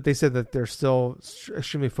they said that they're still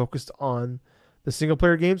extremely focused on the single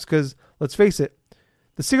player games because let's face it,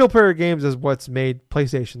 the single player games is what's made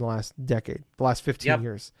PlayStation the last decade, the last 15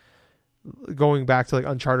 years, going back to like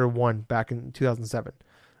Uncharted 1 back in 2007.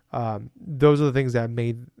 Those are the things that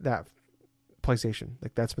made that PlayStation.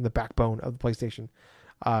 Like that's been the backbone of the PlayStation.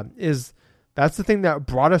 That's the thing that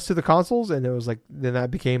brought us to the consoles, and it was like then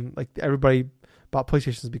that became like everybody bought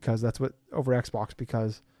PlayStations because that's what over Xbox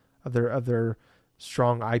because of their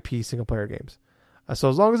strong IP single player games. So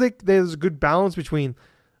as long as there's a good balance between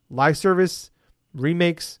live service,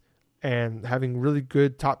 remakes, and having really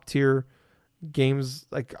good top tier games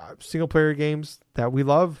like single player games that we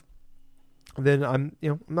love, then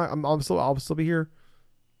I'll still be here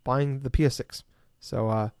buying the PS6.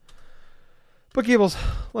 So, but Gables,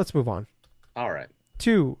 let's move on. All right.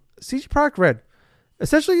 To CG Projekt Red,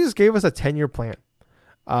 essentially just gave us a 10-year plan.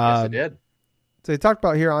 Yes, it did. So they talked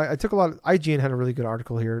about here. I took a lot of IGN had a really good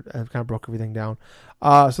article here and kind of broke everything down.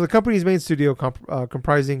 So the company's main studio,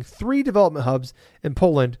 comprising 3 development hubs in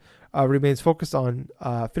Poland, remains focused on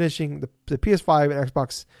finishing the PS5 and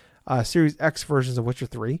Xbox Series X versions of Witcher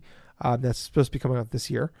 3. That's supposed to be coming out this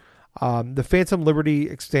year. The Phantom Liberty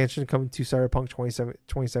expansion coming to Cyberpunk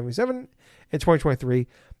 2077 in 2023.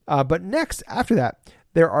 But next, after that,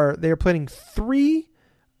 they are planning 3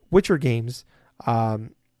 Witcher games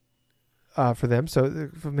for them. So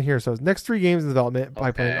from here, so next 3 games in development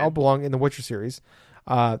pipeline all belong in the Witcher series.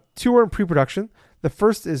 2 are in pre-production. The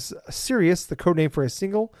first is Sirius, the code name for a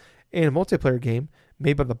single and multiplayer game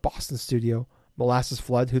made by the Boston studio Molasses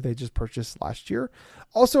Flood, who they just purchased last year.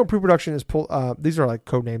 Also in pre-production is these are like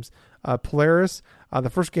code names. Polaris, the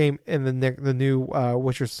first game in the new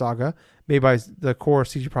Witcher saga, made by the core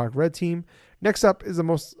CG Projekt Red team. Next up is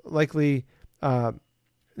most likely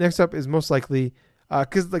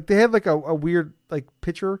because like they had like a weird like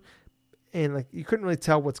picture, and like you couldn't really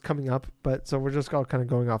tell what's coming up. But so we're just all kind of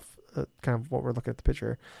going off kind of what we're looking at the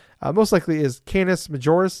picture. Most likely is Canis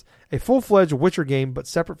Majoris, a full-fledged Witcher game, but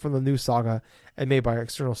separate from the new saga and made by an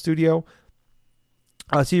external studio.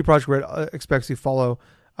 CD Projekt Red expects to follow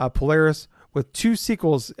Polaris with 2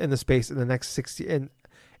 sequels in the space in the next 60 in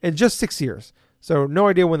just 6 years. So no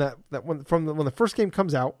idea when when the first game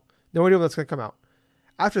comes out. No idea when that's going to come out.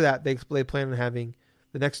 After that, they plan on having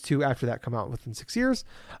the next 2 after that come out within 6 years.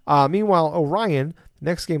 Meanwhile, Orion, the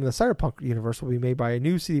next game in the Cyberpunk universe, will be made by a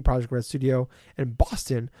new CD Projekt Red studio in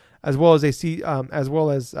Boston, as well as CD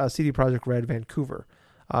Projekt Red Vancouver.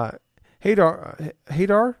 Hadar,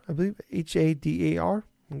 I believe, Hadar,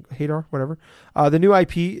 Hadar, whatever. The new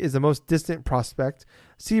IP is the most distant prospect.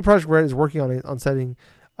 CD Projekt Red is working on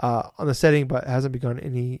the setting, but hasn't begun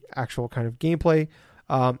any actual kind of gameplay.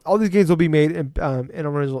 All these games will be made in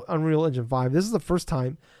Unreal Engine 5. This is the first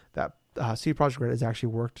time that CD Projekt Red has actually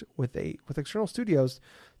worked with external studios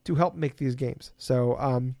to help make these games. So,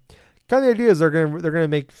 kind of the idea is they're gonna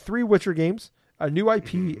make 3 Witcher games, a new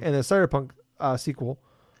IP, and a Cyberpunk sequel,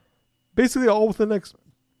 basically all within the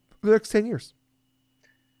next 10 years.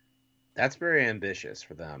 That's very ambitious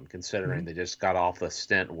for them, considering they just got off the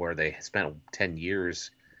stint where they spent 10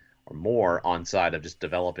 years or more on side of just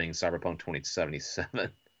developing Cyberpunk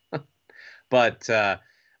 2077. But my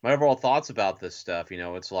overall thoughts about this stuff,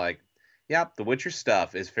 it's like, yeah, the Witcher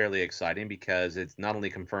stuff is fairly exciting because it not only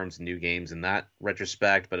confirms new games in that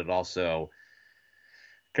retrospect, but it also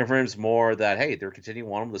confirms more that, hey, they're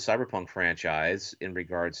continuing on with the Cyberpunk franchise in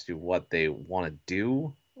regards to what they want to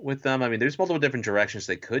do with them. I mean, there's multiple different directions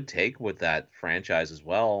they could take with that franchise as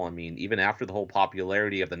well. I mean, even after the whole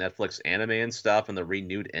popularity of the Netflix anime and stuff and the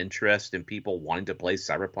renewed interest in people wanting to play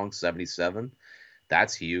Cyberpunk 77,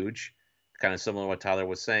 that's huge. Kind of similar to what Tyler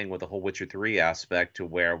was saying with the whole Witcher 3 aspect, to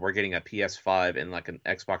where we're getting a PS5 and like an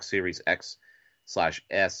Xbox Series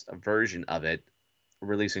X/S version of it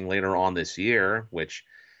releasing later on this year, which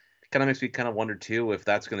kind of makes me kind of wonder too if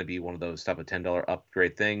that's going to be one of those type of $10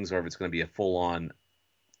 upgrade things, or if it's going to be a full-on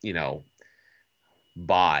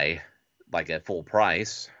buy like at full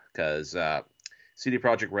price, because CD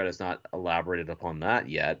Projekt Red has not elaborated upon that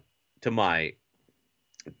yet,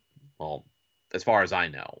 as far as I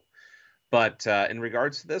know. But in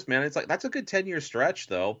regards to this, man, it's like that's a good 10-year stretch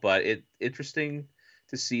though. But interesting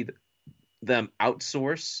to see them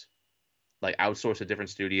outsource to different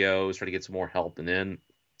studios, try to get some more help. And then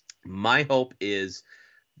my hope is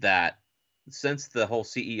that since the whole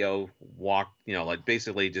CEO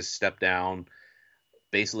basically just stepped down,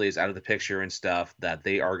 basically is out of the picture and stuff, that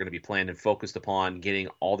they are going to be planned and focused upon getting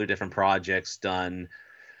all their different projects done,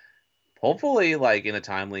 hopefully like in a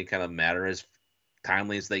timely kind of manner, as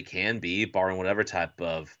timely as they can be, barring whatever type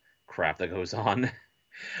of crap that goes on.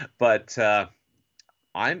 But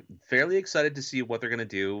I'm fairly excited to see what they're going to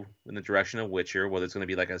do in the direction of Witcher, whether it's going to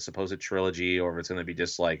be like a supposed trilogy or if it's going to be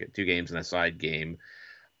just like 2 games and a side game.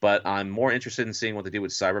 But I'm more interested in seeing what they do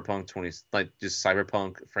with Cyberpunk just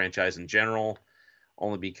Cyberpunk franchise in general,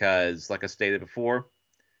 only because, like I stated before,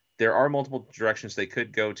 there are multiple directions they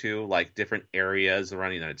could go to, like different areas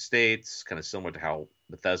around the United States, kind of similar to how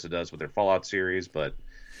Bethesda does with their Fallout series. But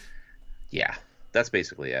yeah, that's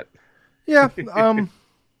basically it. Yeah.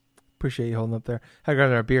 Appreciate you holding up there. I got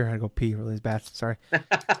another beer. I had to go pee. Really bad. Sorry.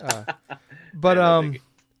 But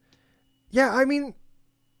yeah. I mean,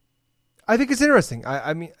 I think it's interesting.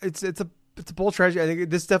 I mean, it's a bold strategy. I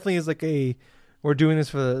think this definitely is like we're doing this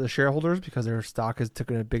for the shareholders because their stock has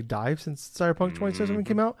taken a big dive since Cyberpunk 2077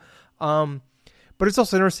 came out. But it's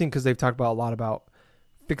also interesting because they've talked about a lot about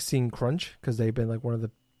fixing crunch because they've been like one of the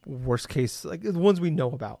worst case, like the ones we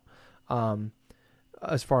know about,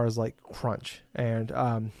 as far as like crunch. And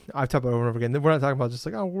I've talked about it over and over again. We're not talking about just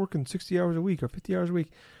like, oh, we're working 60 hours a week or 50 hours a week.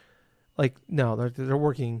 Like, no, they're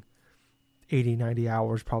working 80, 90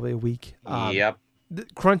 hours probably a week. Yep.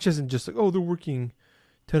 Crunch isn't just like, oh, they're working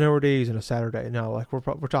 10-hour days and a Saturday. No, like we're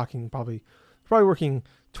talking probably working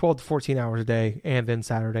 12 to 14 hours a day and then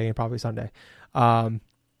Saturday and probably Sunday.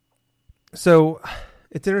 So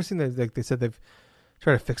it's interesting that like they said they've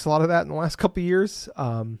tried to fix a lot of that in the last couple of years.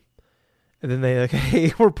 And then they like,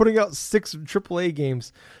 hey, we're putting out 6 AAA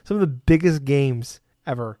games, some of the biggest games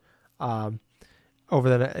ever, over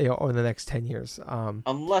the next 10 years.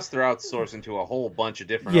 Unless they're outsourcing to a whole bunch of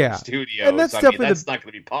different other studios. And that's definitely that's not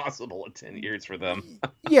going to be possible in 10 years for them.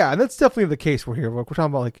 Yeah, and that's definitely the case we're here. We're talking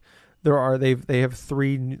about like they have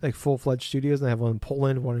 3 like full-fledged studios. They have one in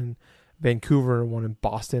Poland, one in Vancouver, and one in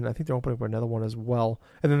Boston. I think they're opening up another one as well.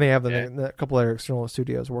 And then they have a couple other external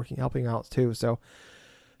studios helping out too. So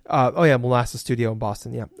Molasses Studio in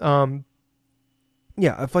Boston. Yeah.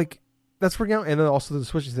 If like that's working out, and then also the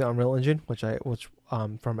switch to the Unreal Engine, which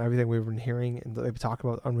from everything we've been hearing and they've been talking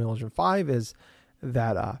about Unreal Engine 5 is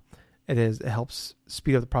that it helps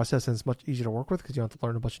speed up the process and it's much easier to work with because you don't have to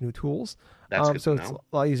learn a bunch of new tools. That's good so to it's know.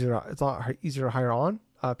 a lot easier. It's a lot easier to hire on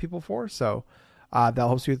people for. So that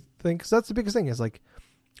helps you think, because that's the biggest thing is like,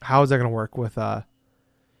 how is that going to work with? I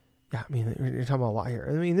mean, you're talking about a lot here.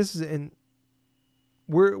 I mean, this is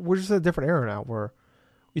we're just in a different era now where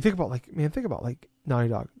you think about like Naughty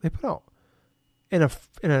Dog. They put out in a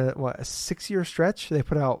 6-year stretch. They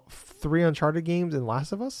put out 3 Uncharted games and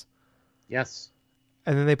Last of Us. Yes.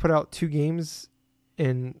 And then they put out 2 games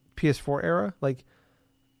in PS4 era. Like,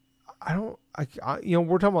 we're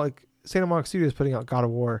talking about like Santa Monica Studios putting out God of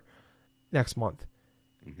War next month.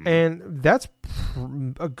 Mm-hmm. And that's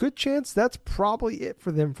a good chance that's probably it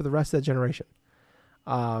for them for the rest of that generation.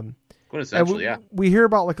 Essentially, yeah. We hear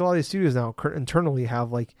about like a lot of these studios now internally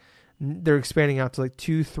have like, they're expanding out to like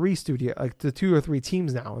 2-3 studio, like the 2 or 3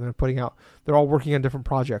 teams now. And they're all working on different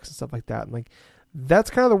projects and stuff like that. And like, that's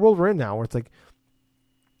kind of the world we're in now where it's like,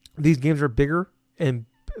 these games are bigger and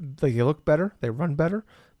like they look better, they run better,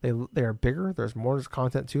 they are bigger. There's more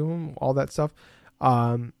content to them, all that stuff,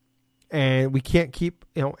 and we can't keep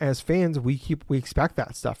as fans we expect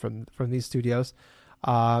that stuff from these studios,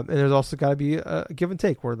 and there's also got to be a give and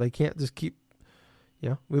take where they can't just keep.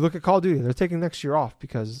 We look at Call of Duty; they're taking next year off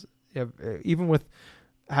because even with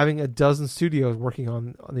having a dozen studios working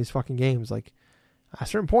on these fucking games, like at a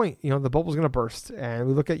certain point, the bubble's gonna burst. And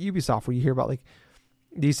we look at Ubisoft where you hear about like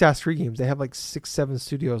these Assassin's Creed games, they have like 6-7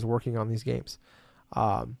 studios working on these games.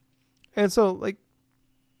 And so like,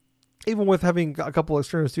 even with having a couple of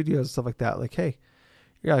external studios and stuff like that, like, hey,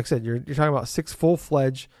 like I said, you're talking about 6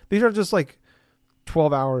 full-fledged, these aren't just like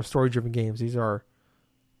 12-hour story-driven games. These are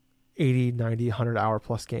 80, 90, 100-hour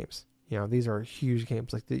plus games. These are huge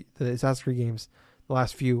games. Like the Assassin's Creed games, the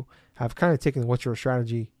last few have kind of taken what's your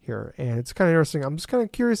strategy here. And it's kind of interesting. I'm just kind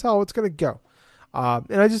of curious how it's going to go.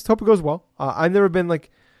 And I just hope it goes well. I've never been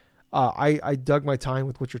like, I dug my time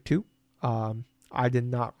with Witcher 2. I did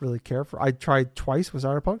not really care for. I tried twice with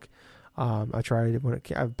Cyberpunk. I tried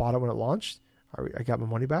it I bought it when it launched. I got my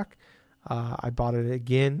money back. I bought it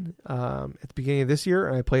again at the beginning of this year,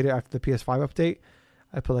 and I played it after the PS5 update.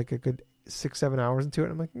 I put like a good 6-7 hours into it.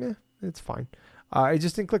 And I'm like, meh, it's fine. It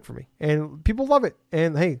just didn't click for me, and people love it.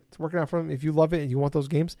 And hey, it's working out for them. If you love it and you want those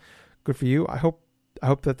games, good for you. I hope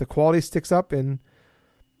that the quality sticks up, and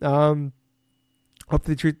hope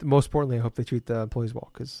they treat. Most importantly, I hope they treat the employees well.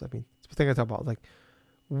 Because I mean, it's the thing I talk about. Like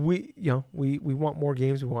we want more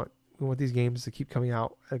games. We want these games to keep coming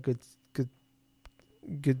out at a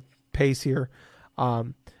good pace here,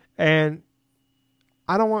 and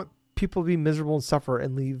I don't want people to be miserable and suffer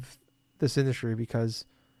and leave this industry because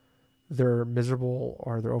they're miserable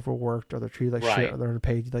or they're overworked or they're treated like shit or they're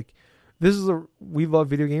underpaid. Like we love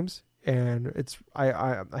video games. And it's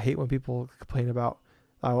I hate when people complain about.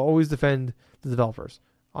 I will always defend the developers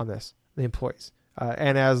on this, the employees,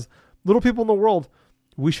 and as little people in the world,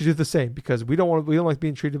 we should do the same because we don't like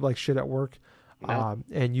being treated like shit at work. No.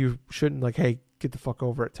 And you shouldn't like, hey, get the fuck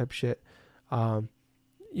over it type shit.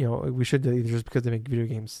 We should do either just because they make video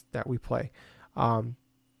games that we play. I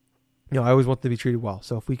always want them to be treated well.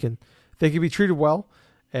 So if they can be treated well,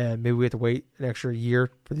 and maybe we have to wait an extra year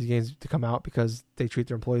for these games to come out because they treat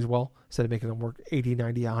their employees well instead of making them work 80,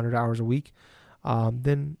 90, 100 hours a week,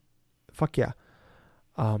 then fuck yeah.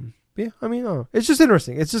 It's just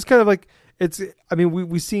interesting. It's just kind of like,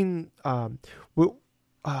 we've seen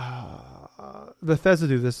Bethesda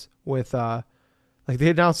do this with, they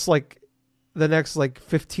announced like the next like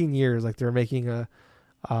 15 years, like they're making what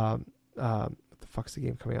the fuck's the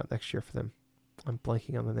game coming out next year for them? I'm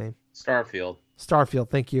blanking on the name. Starfield,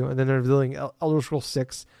 thank you. And then they're revealing Elder Scrolls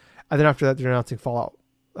 6. And then after that, they're announcing Fallout,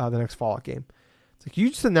 the next Fallout game. It's like you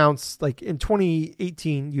just announced, like in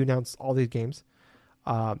 2018, you announced all these games,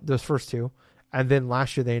 those first two. And then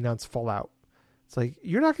last year, they announced Fallout. It's like,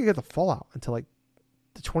 you're not going to get the Fallout until like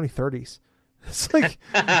the 2030s. It's like,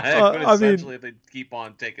 essentially, if they keep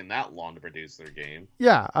on taking that long to produce their game.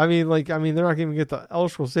 Yeah. They're not going to get the Elder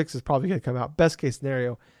Scrolls 6 is probably going to come out, best case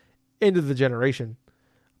scenario, end of the generation.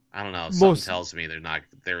 I don't know. Something tells me they're not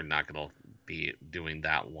going to be doing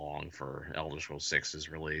that long for Elder Scrolls 6's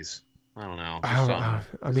release. I don't know.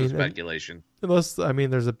 It's speculation. Unless they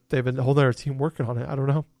have a whole other team working on it. I don't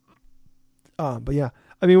know. But yeah,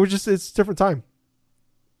 it's a different time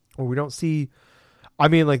where we don't see.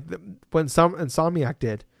 When some Insomniac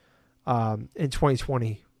did in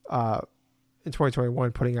 2020, in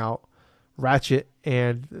 2021, putting out Ratchet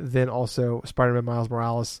and then also Spider-Man Miles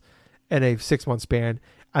Morales in a 6-month span.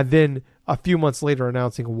 And then a few months later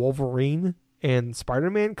announcing Wolverine and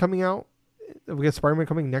Spider-Man coming out. We get Spider-Man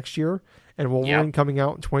coming next year and Wolverine coming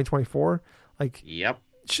out in 2024.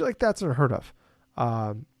 Shit like that's unheard of.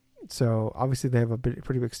 So obviously they have a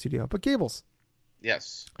pretty big studio. But Gables.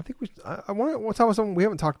 Yes. I think I want to talk about something we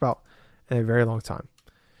haven't talked about in a very long time.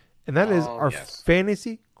 And that is our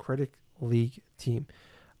Fantasy Critic League team.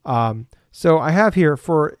 So I have here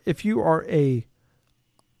if you are a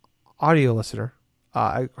audio listener,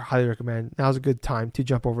 I highly recommend now's a good time to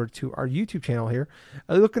jump over to our YouTube channel here.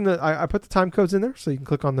 I put the time codes in there, so you can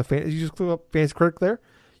click on you just click up Fantasy Critic there.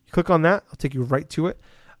 You click on that, I'll take you right to it.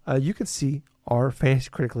 You can see our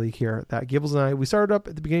Fantasy Critic League here that Gables and I, we started up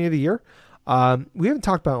at the beginning of the year. We haven't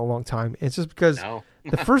talked about it in a long time. It's just because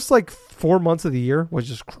the first 4 months of the year was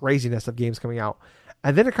just craziness of games coming out.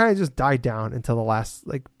 And then it kind of just died down until the last,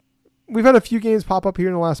 we've had a few games pop up here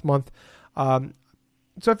in the last month.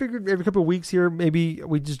 So I figured every couple of weeks here, maybe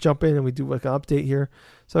we just jump in and we do an update here.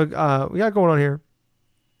 So we got going on here.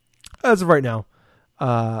 As of right now,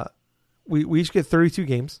 we each get 32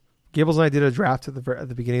 games. Gables and I did a draft at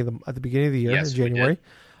the beginning of the year in January.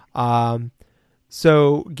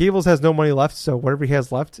 So Gables has no money left. So whatever he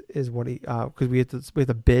has left is what he because we have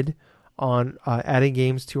to bid on adding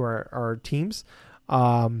games to our teams.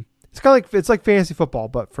 It's like fantasy football,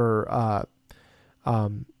 but for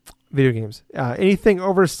video games. Anything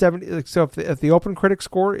over 70. So if the open critic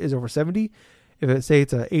score is over 70, if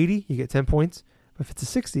it's a 80, you get 10 points. But if it's a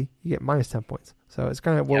 60, you get minus 10 points. So it's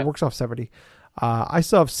kind of it works off 70. I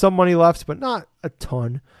still have some money left, but not a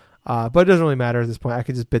ton. But it doesn't really matter at this point. I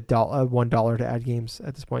could just bid $1 to add games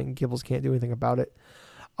at this point, and Gibbles can't do anything about it.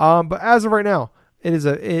 But as of right now, it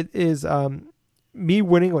is me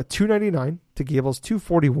winning with $2.99 to Gibbles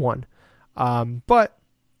 $2.41. But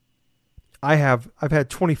I've had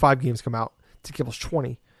 25 games come out to Gibbles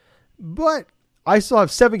 20, but I still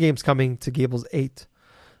have 7 games coming to Gable's 8.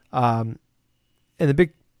 And the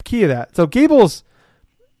big key of that, so Gable's,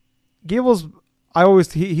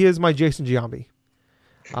 he is my Jason Giambi.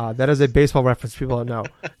 That is a baseball reference people don't know.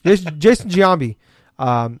 Jason Giambi,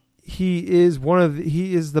 he is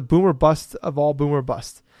the boomer bust of all boomer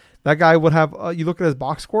bust. That guy would have, you look at his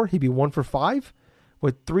box score, he'd be 1 for 5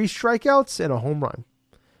 with 3 strikeouts and a home run.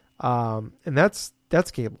 And that's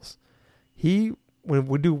Gables.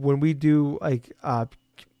 When we do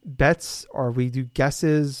bets or we do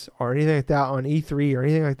guesses or anything like that on E3 or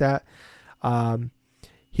anything like that,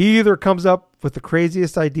 he either comes up with the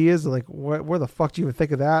craziest ideas, where the fuck do you even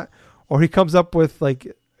think of that? Or he comes up with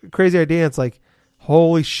crazy idea. And it's like,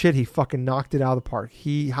 holy shit, he fucking knocked it out of the park.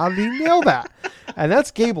 How did he nail that? And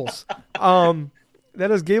that's Gables.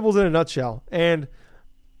 That is Gables in a nutshell. And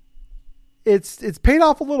it's paid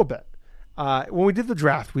off a little bit. When we did the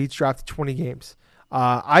draft, we each drafted 20 games.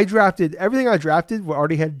 Everything I drafted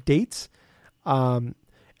already had dates. And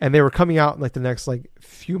they were coming out in the next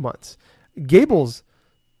few months. Gables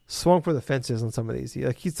swung for the fences on some of these. He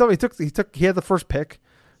had the first pick.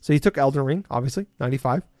 So he took Elden Ring, obviously,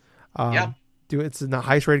 95. It's the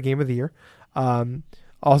highest rated game of the year.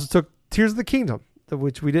 Also took Tears of the Kingdom,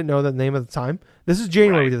 which we didn't know the name at the time. This is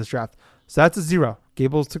January we did this draft. So that's a 0.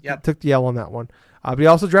 Gables took Yep. took the L on that one. But he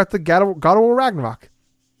also drafted God of War Ragnarok.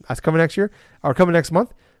 That's coming next year, or coming next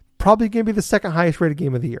month. Probably going to be the second highest rated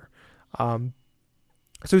game of the year. So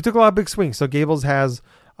he took a lot of big swings. So Gables has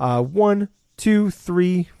 1, 2,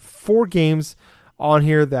 3, 4 games on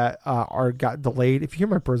here that got delayed. If you hear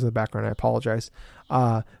my birds in the background, I apologize.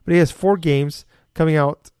 But he has 4 games coming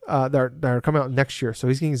out that are coming out next year. So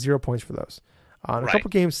he's getting 0 points for those. And a couple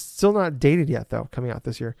games still not dated yet though, coming out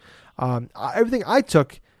this year. Everything I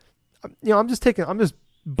took, I'm just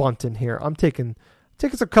bunting here. I'm taking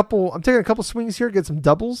a couple swings here, get some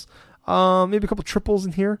doubles, maybe a couple triples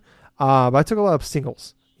in here. But I took a lot of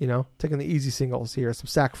singles, taking the easy singles here, some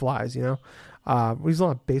sack flies, we're using a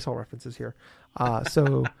lot of baseball references here.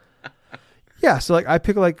 So yeah, so like I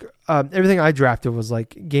picked everything I drafted was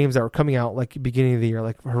like games that were coming out like beginning of the year,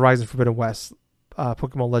 like Horizon Forbidden West,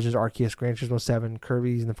 Pokemon Legends Arceus, Gran Turismo 7,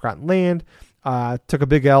 Kirby's and the Forgotten Land. Took a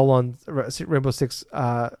big L on Rainbow Six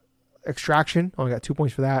Extraction. Only got 2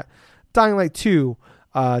 points for that. Dying Light 2,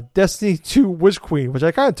 Destiny 2 Witch Queen, which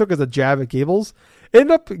I kind of took as a jab at Gables. It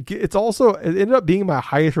ended up being my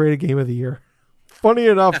highest rated game of the year. Funny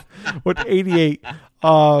enough, with 88.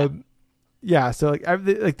 Yeah, so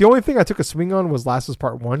like the only thing I took a swing on was Last of Us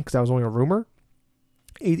Part 1 because that was only a rumor.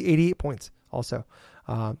 88 points also.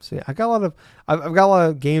 So yeah, I've got a lot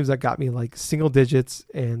of games that got me like single digits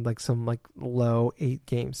and like some like low 8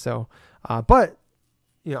 games. So, but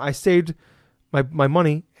I saved my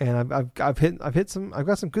money and I've got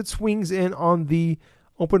some good swings in on the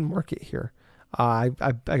open market here. I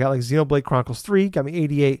got like Xenoblade Chronicles 3 got me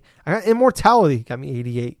 88. I got Immortality got me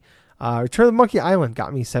 88. Return of the Monkey Island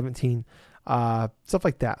got me 17. Stuff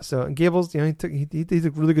like that. So and Gables, he did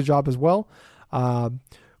a really good job as well.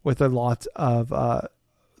 With a lot of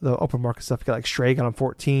the open market stuff. He got like Stray, got him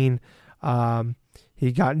 14.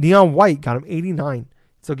 He got Neon White, got him 89.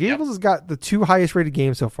 So Gables has got the 2 highest rated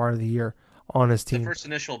games so far of the year on his team. The first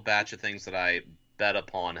initial batch of things that I bet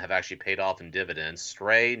upon have actually paid off in dividends.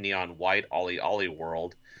 Stray, Neon White, Ollie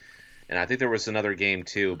World. And I think there was another game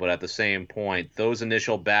too, but at the same point, those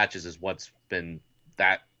initial batches is what's been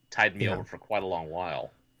that tied me over for quite a long while.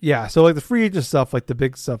 Yeah, so like the free agent stuff, like the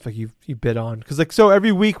big stuff, like you bid on, because like so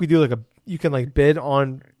every week we do you can like bid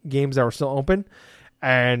on games that are still open,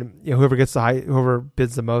 and whoever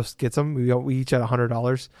bids the most gets them. We each had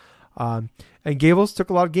 $100, and Gables took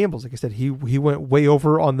a lot of gambles. Like I said, he went way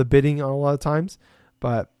over on the bidding on a lot of times,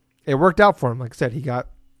 but it worked out for him. Like I said, he got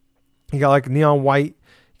like Neon White,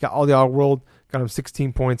 he got All the Odd World, got him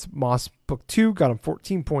 16 points. Moss Book 2 got him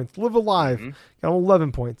 14 points. Live Alive got him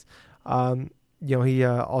 11 points. He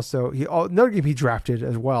another game he drafted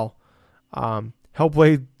as well.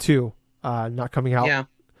 Hellblade 2, not coming out. Yeah.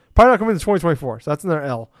 Probably not coming to 2024. So that's another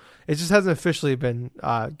L. It just hasn't officially been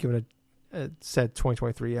given said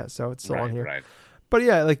 2023 yet. So it's still on here. Right. But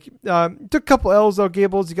yeah, like took a couple L's though,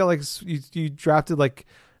 Gables. You got like you drafted like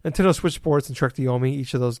Nintendo Switch Sports and Trek Yomi.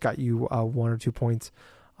 Each of those got you 1 or 2 points.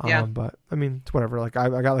 But I mean, it's whatever. Like I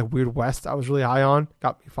got like Weird West. I was really high on.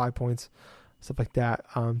 Got me 5 points. Stuff like that.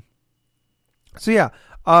 So yeah,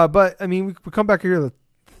 but I mean, we come back here to the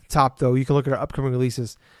top though. You can look at our upcoming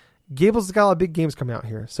releases. Gables has got a lot of big games coming out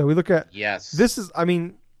here. So we look at this is, I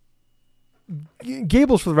mean,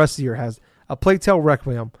 Gables for the rest of the year has A Plague Tale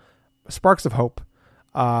Requiem, Sparks of Hope,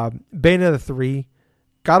 Bayonetta 3,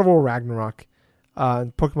 God of War Ragnarok,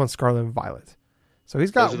 and Pokemon Scarlet and Violet. So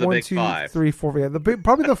he's got 1, 2, 3, 4. Yeah,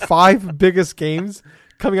 probably the 5 biggest games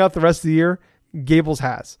coming out the rest of the year. Gables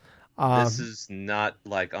has. This is not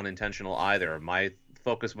like unintentional either. My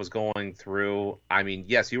focus was going through. I mean,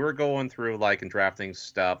 yes, you were going through like and drafting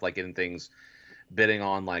stuff, like getting things, bidding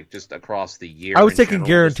on like just across the year. I was taking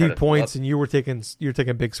guaranteed points, and you were taking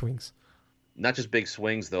big swings. Not just big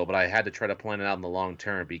swings though, but I had to try to plan it out in the long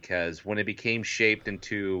term because when it became shaped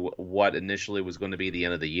into what initially was going to be the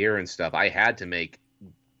end of the year and stuff, I had to make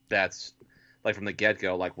bets. Like from the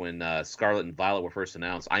get-go, like when Scarlet and Violet were first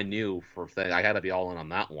announced, I knew I had to be all in on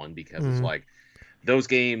that one because it's like those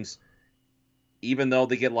games, even though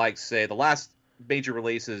they get like, say, the last major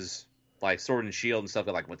releases, like Sword and Shield and stuff,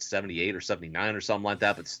 got like, 78 or 79 or something like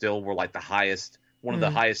that, but still were like one of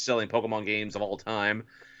the highest selling Pokemon games of all time.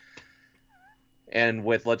 And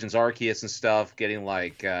with Legends Arceus and stuff getting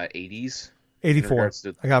like 80s. 84.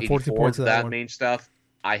 I got 14 points of that one. Main stuff,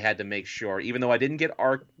 I had to make sure, even though I didn't get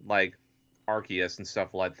Arceus and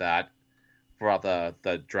stuff like that throughout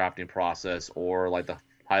the drafting process or like the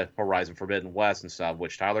Horizon Forbidden West and stuff,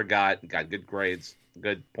 which Tyler got good grades,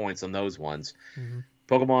 good points on those ones.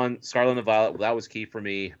 Pokemon Scarlet and Violet, that was key for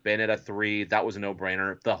me. Bayonetta 3, that was a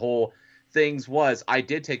no-brainer. The whole things was I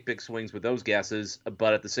did take big swings with those guesses,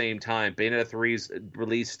 but at the same time, Bayonetta 3's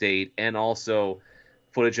release date and also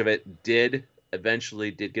footage of it did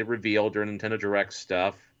get revealed during Nintendo Direct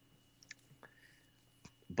stuff.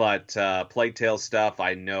 But Plague Tale stuff,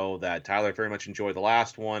 I know that Tyler very much enjoyed the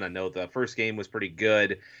last one. I know the first game was pretty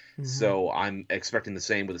good, so I'm expecting the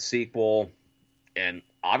same with the sequel. And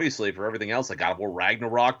obviously, for everything else, like God of War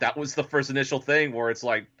Ragnarok, that was the first initial thing where it's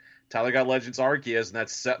like, Tyler got Legends Arceus, and that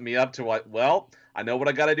set me up to what? Well, I know what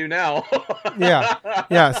I got to do now.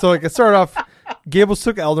 yeah. So like it started off, Gables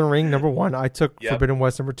took Elden Ring number 1. I took Forbidden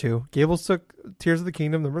West number 2. Gables took Tears of the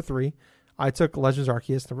Kingdom number 3. I took Legends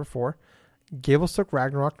Arceus number 4. Gables took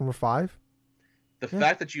Ragnarok number 5. The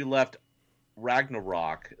fact that you left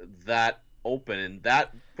Ragnarok that open, and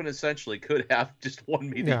that essentially could have just won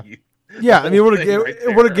me the. Yeah, I mean, it would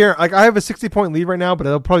have guaranteed. Like I have a 60-point lead right now, but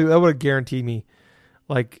that would have guaranteed me,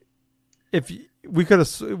 like, if we could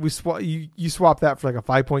have you swap that for like a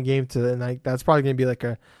 5-point game to, and like that's probably gonna be like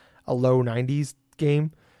a low 90s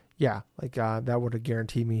game. Yeah, like that would have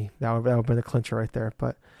guaranteed me that would have been a clincher right there.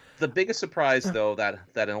 But the biggest surprise, though,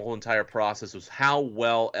 that whole entire process was how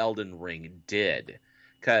well Elden Ring did,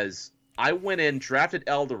 because I went in, drafted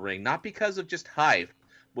Elden Ring not because of just hype,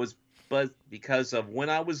 but because of when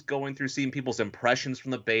I was going through seeing people's impressions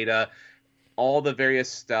from the beta, all the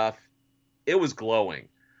various stuff, it was glowing.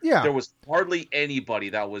 Yeah. There was hardly anybody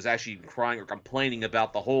that was actually crying or complaining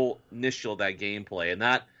about the whole initial that gameplay, and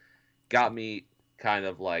that got me kind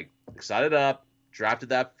of like excited up, drafted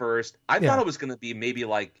that first. I thought it was going to be maybe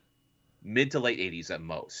like mid to late 80s at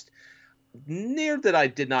most. Near that I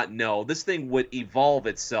did not know this thing would evolve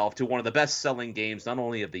itself to one of the best-selling games, not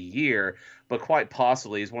only of the year, but quite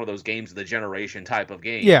possibly is one of those games of the generation type of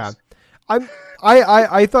games. Yeah, I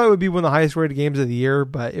thought it would be one of the highest rated games of the year,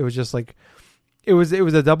 but it was just like it was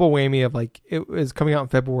a double whammy of like it was coming out in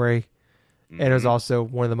February, and it was also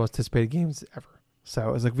one of the most anticipated games ever. So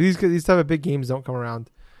it was like these type of big games don't come around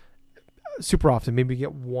super often. Maybe you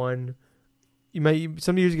get one.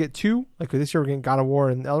 Some years you get 2. Like this year we're getting God of War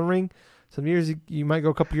and Elden Ring. Some years you might go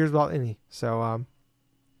a couple years without any. So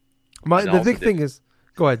the big thing is,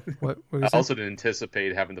 go ahead. What I also didn't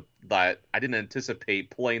anticipate I didn't anticipate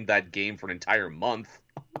playing that game for an entire month.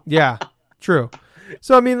 Yeah, true.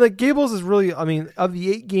 So I mean, like Gables is really, I mean, of the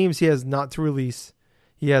 8 games he has not to release,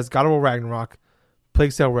 he has God of War Ragnarok,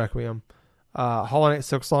 Plague Tale Requiem, Hollow Knight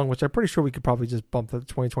Silksong, which I'm pretty sure we could probably just bump to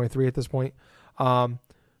 2023 at this point.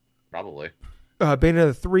 Probably.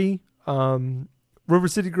 Bayonetta 3, River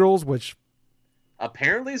City Girls, which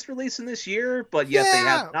apparently is releasing this year, but yet they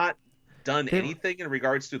have not done anything in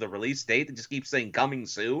regards to the release date. They just keep saying coming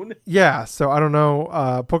soon. Yeah, so I don't know.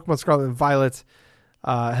 Pokemon Scarlet and Violet,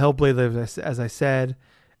 Hellblade, as I said,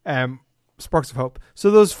 Sparks of Hope. So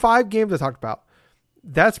those 5 games I talked about,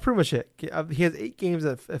 that's pretty much it. He has 8 games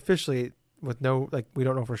that officially, with no, like, we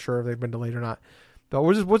don't know for sure if they've been delayed or not. But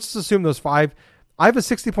we'll just assume those 5. I have a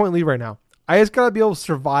 60-point lead right now. I just got to be able to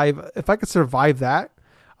survive. If I could survive that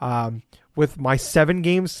with my 7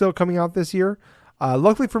 games still coming out this year,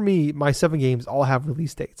 luckily for me, my 7 games all have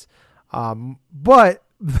release dates. But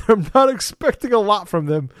I'm not expecting a lot from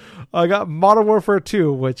them. I got Modern Warfare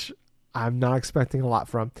 2, which I'm not expecting a lot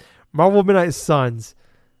from. Marvel Midnight Suns,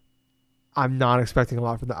 I'm not expecting a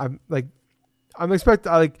lot from them. I'm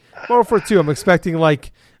expecting like Modern Warfare 2, I'm expecting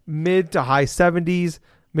like mid to high 70s.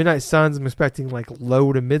 Midnight Suns, I'm expecting like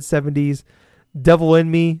low to mid 70s. Devil in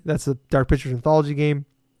Me, that's a Dark Pictures anthology game,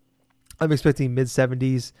 I'm expecting mid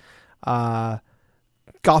 70s.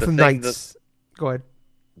 Gotham Knights, go ahead.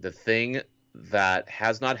 The thing that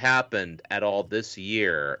has not happened at all this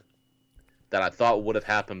year that I thought would have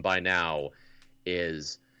happened by now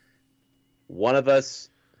is one of us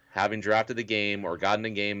having drafted the game or gotten a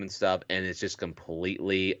game and stuff, and it's just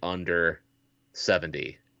completely under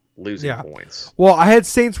 70. Losing points. Well, I had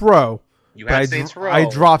Saints Row. You had Saints Row. I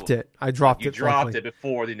dropped it. You dropped it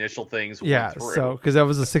before the initial things went through. So because that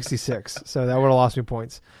was a 66, so that would have lost me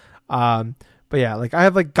points. But yeah, like I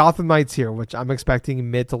have like Gotham Knights here, which I'm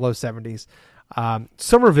expecting mid to low 70s.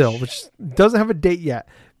 Somerville, which doesn't have a date yet.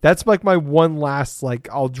 That's like my one last like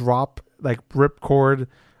I'll drop like ripcord,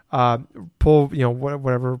 pull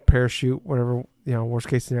whatever parachute, whatever worst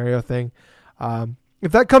case scenario thing.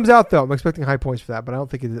 If that comes out, though, I'm expecting high points for that, but I don't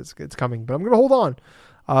think it's coming. But I'm going to hold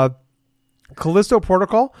on. Callisto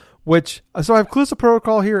Protocol, so I have Callisto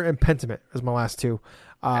Protocol here and Pentiment as my last 2.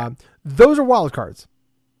 Those are wild cards.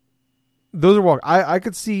 Those are wild. I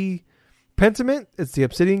could see Pentiment. It's the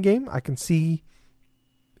Obsidian game. I can see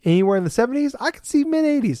anywhere in the 70s. I could see mid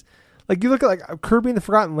 80s. Like you look at like Kirby and the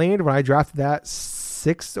Forgotten Land when I drafted that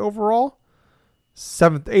 6th overall,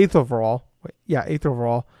 7th, 8th overall. 8th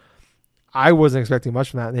overall. I wasn't expecting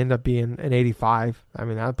much from that. It ended up being an 85. I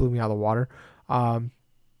mean, that blew me out of the water.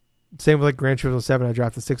 Same with like Gran Turismo 7. I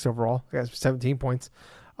drafted 6 overall. I got 17 points.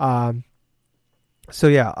 So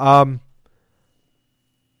yeah.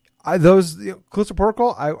 Callisto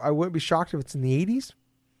Protocol, I wouldn't be shocked if it's in the 80s.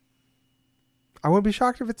 I wouldn't be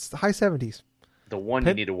shocked if it's the high 70s. The one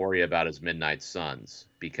you need to worry about is Midnight Suns,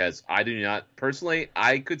 because I do not personally.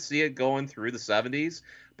 I could see it going through the 70s,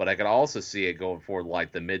 but I could also see it going for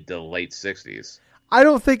like the mid to late 60s. I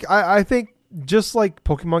don't think. I think just like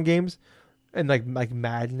Pokemon games and like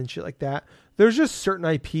Madden and shit like that, there's just certain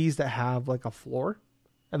IPs that have like a floor,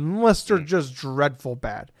 unless they're just dreadful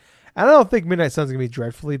bad. And I don't think Midnight Suns is gonna be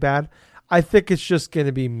dreadfully bad. I think it's just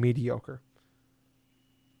gonna be mediocre.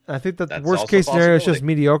 I think that the worst case scenario is just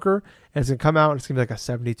mediocre, and it's gonna come out and it's gonna be like a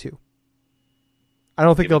 72. I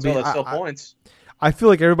don't think there'll be. Still points. I feel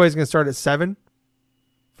like everybody's gonna start at 7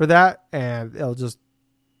 for that, and it'll just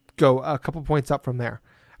go a couple points up from there,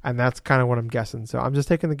 and that's kind of what I'm guessing. So I'm just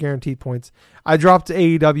taking the guaranteed points. I dropped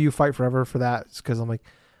AEW Fight Forever for that because I'm like,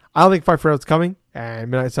 I don't think Fight Forever is coming,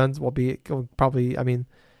 and Midnight Suns will be probably. I mean,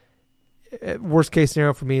 worst case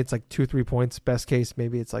scenario for me, it's like 2-3 points. Best case,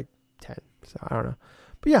 maybe it's like 10. So I don't know.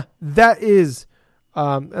 But yeah, that is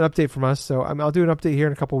an update from us. So I'll do an update here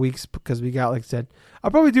in a couple weeks because we got, like I said,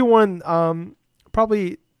 I'll probably do one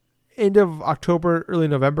probably end of October, early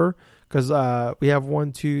November, because we have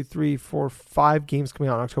 1, 2, 3, 4, 5 games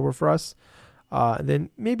coming out in October for us. And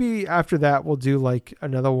then maybe after that, we'll do like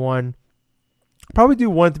another one. Probably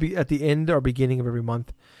do one at the end or beginning of every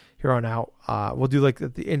month here on out. We'll do like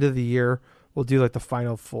at the end of the year, we'll do like the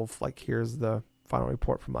final full, like here's the final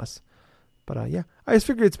report from us. But yeah, I just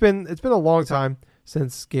figured it's been a long time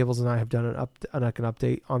since Gables and I have done an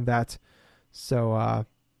update on that. So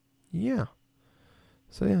yeah.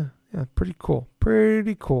 So yeah, pretty cool. I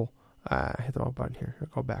hit the wrong button here. I'll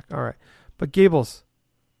go back. All right. But Gables,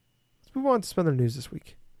 let's move on to Spender News this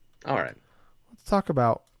week. All right. Let's talk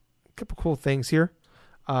about a couple cool things here.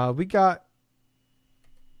 We got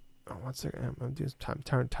 1 second. I'm gonna do some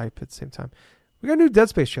time type at the same time. We got a new Dead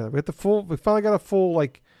Space trailer. We finally got a full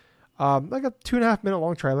like a 2.5 minute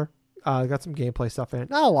long trailer. Got some gameplay stuff in it.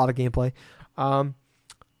 Not a lot of gameplay.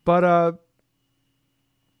 But I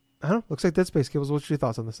don't know. Looks like Dead Space. Gables, what's your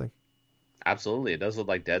thoughts on this thing? Absolutely. It does look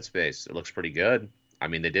like Dead Space. It looks pretty good. I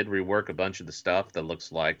mean, they did rework a bunch of the stuff that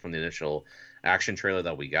looks like from the initial action trailer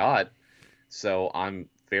that we got. So I'm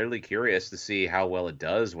fairly curious to see how well it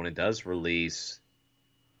does when it does release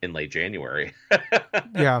in late January.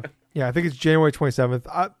 Yeah. I think it's January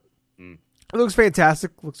 27th. It looks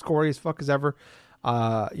fantastic. Looks gory as fuck as ever.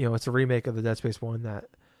 It's a remake of the Dead Space 1 that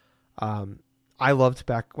I loved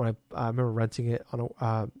back when I remember renting it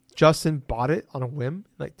on Justin bought it on a whim,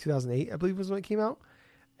 like 2008, I believe was when it came out,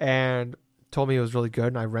 and told me it was really good.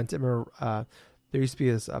 And I rented it. Remember, there used to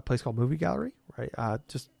be this place called Movie Gallery, right?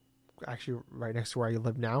 Just actually right next to where I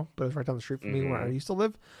live now, but it was right down the street from me where I used to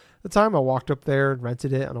live. At the time, I walked up there and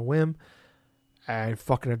rented it on a whim. I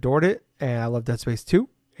fucking adored it, and I love Dead Space 2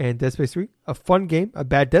 and Dead Space 3. A fun game, a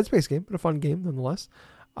bad Dead Space game, but a fun game nonetheless.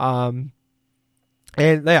 And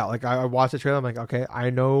yeah, like I watched the trailer, I'm like, okay, I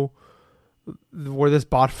know where this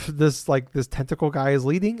tentacle guy is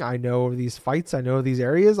leading. I know these fights. I know these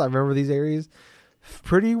areas. I remember these areas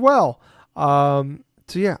pretty well. So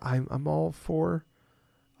yeah, I'm all for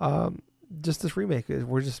just this remake.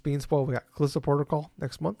 We're just being spoiled. We got Callisto Protocol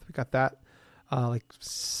next month. We got that like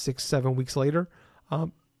 6-7 weeks later.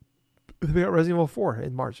 We got Resident Evil 4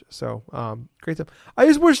 in March. So great stuff. I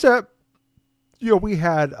just wish that we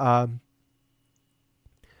had one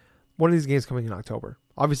of these games coming in October.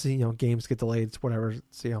 Obviously, games get delayed. It's whatever.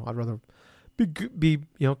 So, I'd rather be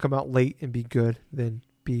come out late and be good than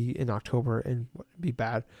be in October and be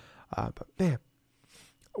bad. But man,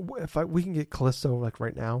 if we can get Callisto like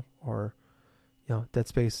right now, or Dead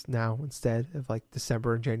Space now instead of like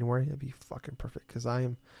December and January, that'd be fucking perfect. Because I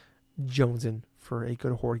am jonesing for a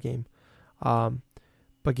good horror game. But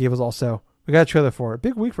we got a trailer for it.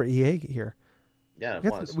 Big week for EA here. Yeah,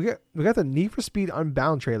 it was. We got the Need for Speed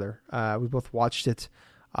Unbound trailer. We both watched it.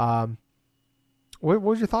 What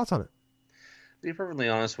was your thoughts on it? To be perfectly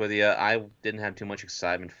honest with you, I didn't have too much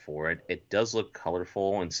excitement for it. It does look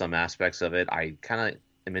colorful in some aspects of it. I kind of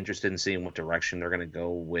am interested in seeing what direction they're going to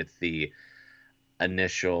go with the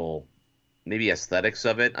initial maybe aesthetics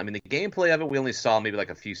of it. I mean, the gameplay of it, we only saw maybe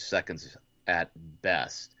like a few seconds at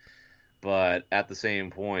best. But at the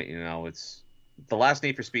same point, it's the last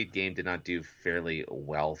Need for Speed game did not do fairly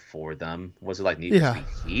well for them. Was it like Need for Speed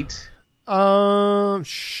Heat?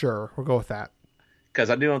 Sure, we'll go with that. Because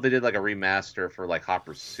I knew they did like a remaster for like Hot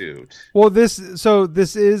Pursuit. Well, this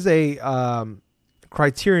is a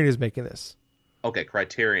Criterion is making this. Okay,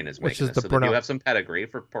 Criterion is Which making is this. the So they do Burnout have some pedigree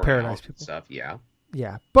for Paradise Burnout and people. stuff. Yeah.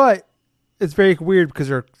 Yeah, but it's very weird because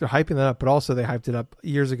they're hyping that up, but also they hyped it up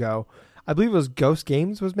years ago. I believe it was Ghost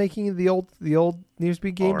Games was making the old Need for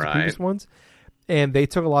Speed games, All the previous right. ones, and they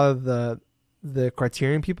took a lot of the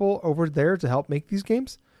Criterion people over there to help make these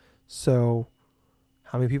games. So,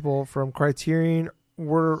 how many people from Criterion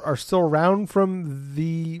are still around from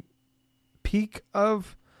the peak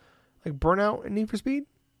of like Burnout and Need for Speed?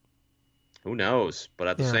 Who knows? But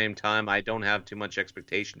at the Yeah. same time, I don't have too much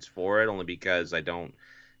expectations for it, only because I don't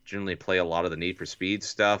generally play a lot of the Need for Speed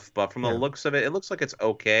stuff. But from the Yeah. looks of it, it looks like it's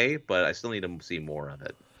okay, but I still need to see more of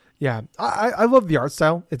it. Yeah, I love the art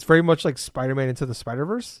style. It's very much like Spider-Man Into the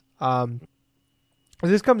Spider-Verse.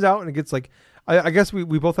 This comes out and it gets like, I guess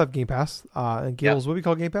we both have Game Pass. And Gil's, what do we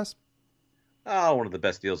call Game Pass? Oh, one of the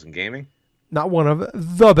best deals in gaming. Not one of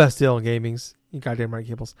the best deal in gamings. You goddamn right,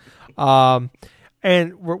 Gables.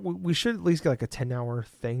 And we should at least get like a 10-hour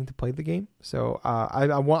thing to play the game. So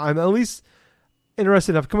I'm at least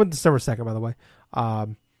interested enough. Come on December 2nd, by the way.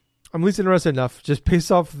 I'm at least interested enough, just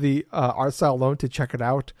based off the art style alone, to check it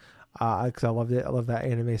out. Because I loved it. I love that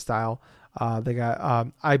anime style. They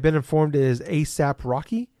got. I've been informed it is ASAP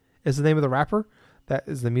Rocky is the name of the rapper. That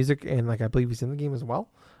is the music, and like I believe he's in the game as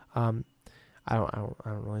well. I don't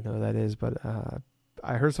really know who that is, but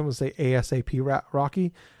I heard someone say ASAP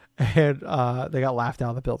Rocky, and they got laughed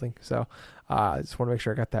out of the building. So I just want to make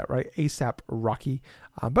sure I got that right. ASAP Rocky,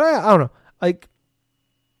 but I don't know. Like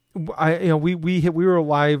we were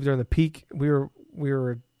alive during the peak. We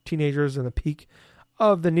were teenagers in the peak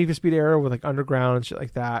of the Need for Speed era with like Underground and shit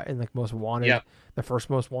like that, and like Most Wanted, the first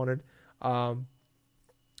Most Wanted. And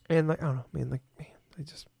like I don't know, man.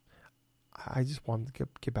 I just wanted to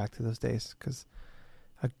get back to those days because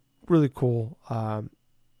a really cool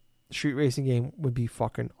street racing game would be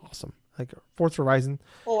fucking awesome. Like Forza Horizon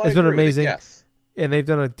has been amazing, yes. And they've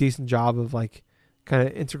done a decent job of like kind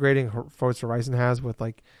of integrating Forza Horizon has with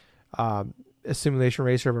like a simulation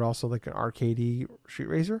racer, but also like an arcadey street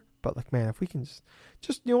racer. But like, man, if we can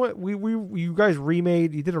just you know what, you guys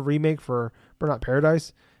you did a remake for Burnout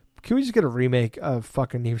Paradise. Can we just get a remake of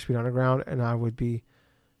fucking Need for Speed Underground, and I would be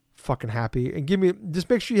fucking happy. And just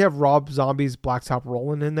make sure you have Rob Zombie's Blacktop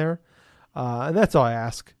Rolling in there, and that's all I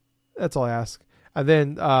ask. And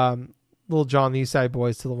then Little John, the East Side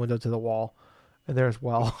Boys, To the Window, to the Wall, and there as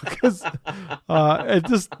well, because it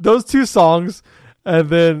just those two songs, and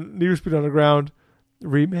then Need for Speed Underground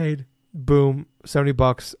remade. Boom,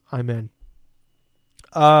 $70. I'm in.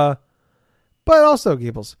 But also,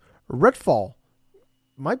 Gables, Redfall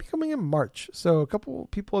might be coming in March. So a couple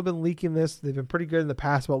people have been leaking this. They've been pretty good in the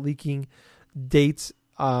past about leaking dates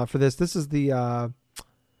for this. This is the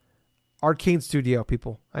Arcane Studio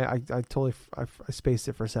people. I totally I spaced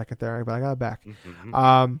it for a second there, but I got it back.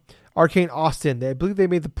 Mm-hmm. Arcane Austin. I believe they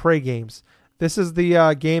made the Prey games. This is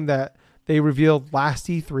the game that they revealed last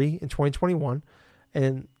E3 in 2021,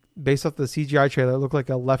 and based off the CGI trailer, it looked like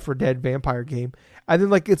a Left 4 Dead vampire game. And then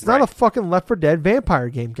like it's not a fucking Left 4 Dead vampire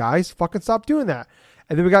game, guys. Fucking stop doing that.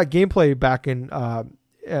 And then we got gameplay back in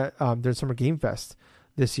during Summer Game Fest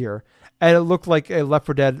this year, and it looked like a Left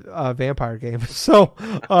 4 Dead vampire game. So,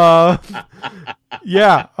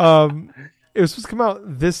 yeah, it was supposed to come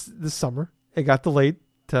out this summer. It got delayed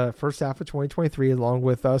to first half of 2023, along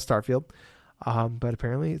with Starfield. But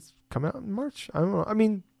apparently, it's coming out in March. I don't know. I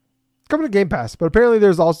mean, coming to Game Pass, but apparently,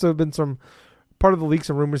 there's also been some part of the leaks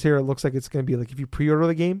and rumors here. It looks like it's going to be like if you pre-order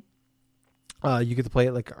the game, you get to play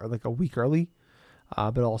it like a week early.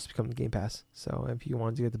 But it'll also become the Game Pass. So if you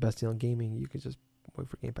wanted to get the best deal in gaming, you could just wait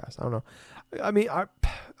for Game Pass. I don't know. I mean,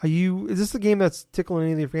 is this the game that's tickling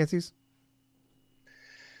any of your fancies?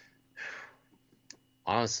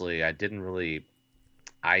 Honestly, I didn't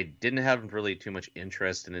have really too much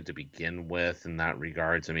interest in it to begin with in that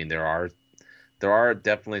regards. I mean, there are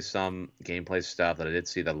definitely some gameplay stuff that I did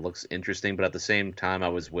see that looks interesting, but at the same time, I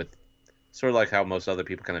was with sort of like how most other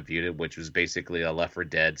people kind of viewed it, which was basically a Left 4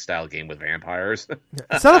 Dead style game with vampires.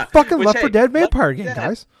 It's not a fucking Left 4 Dead vampire game,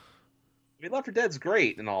 guys. I mean, Left 4 Dead's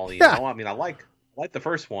great and all, you know. I mean, I like the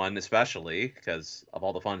first one especially because of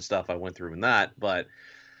all the fun stuff I went through in that. But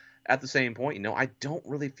at the same point, you know, I don't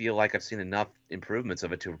really feel like I've seen enough improvements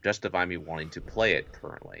of it to justify me wanting to play it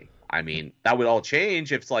currently. I mean, that would all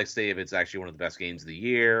change if, like, say, if it's actually one of the best games of the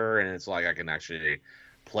year and it's like I can actually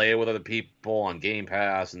play it with other people on Game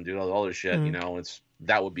Pass and do all the other shit, you know,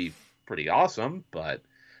 that would be pretty awesome, but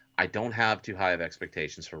I don't have too high of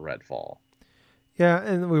expectations for Redfall. Yeah,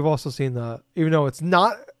 and we've also seen even though it's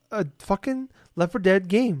not a fucking Left 4 Dead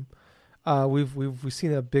game, we've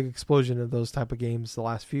seen a big explosion of those type of games the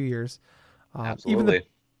last few years. Absolutely.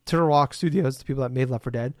 Turtle Rock Studios, the people that made Left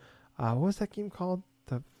 4 Dead. What was that game called?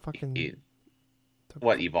 The fucking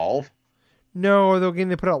What, Evolve? No, the game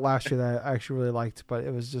they put out last year that I actually really liked, but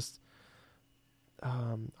it was just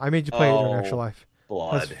I made you play it during Extra Life.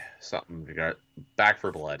 Blood. Something. Back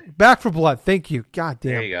 4 Blood. Back 4 Blood. Thank you. God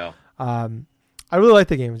damn. There you go. I really liked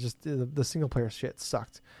the game. It's just the single player shit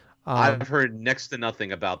sucked. I've heard next to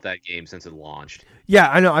nothing about that game since it launched. Yeah,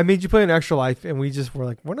 I know. I made you play an Extra Life, and we just were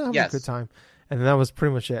like, we're not having a good time. And that was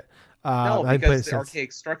pretty much it. No, because the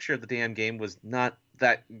archaic structure of the damn game was not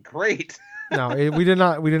that great. No, we did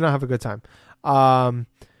not have a good time.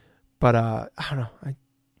 But I don't know.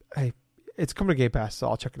 I it's coming to Game Pass, so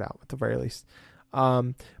I'll check it out at the very least.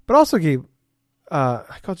 But also Gabe,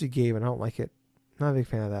 I called you Gabe, and I don't like it. Not a big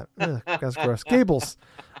fan of that. Ugh, that's gross. Gables.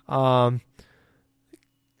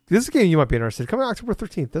 This is a game you might be interested in. Coming October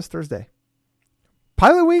 13th, this Thursday.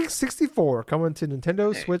 Pilot Wings 64 coming to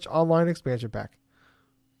Nintendo Switch Online Expansion Pack.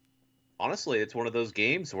 Honestly, it's one of those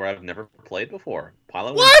games where I've never played before.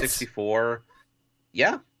 Pilot Wings 64.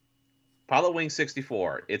 Yeah. Pilot Wings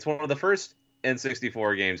 64. It's one of the first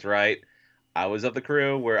N64 games, right? I was of the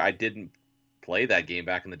crew where I didn't play that game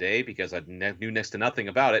back in the day because I knew next to nothing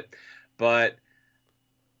about it. But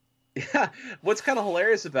yeah, what's kind of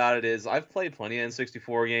hilarious about it is I've played plenty of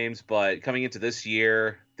N64 games, but coming into this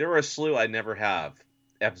year, there were a slew I never have.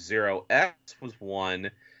 F-Zero X was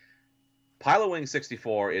one. Pilot Wing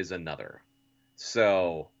 64 is another.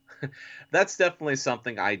 So that's definitely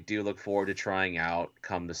something I do look forward to trying out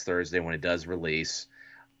come this Thursday when it does release.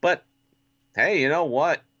 But hey, you know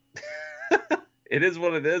what? It is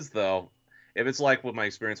what it is, though. If it's like with my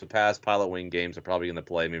experience with past Pilot Wing games, I'm probably going to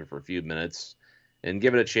play maybe for a few minutes and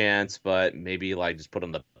give it a chance, but maybe like just put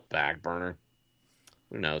on the back burner.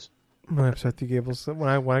 Who knows? I'm upset with you, Gables. When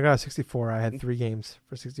I got a 64, I had 3 games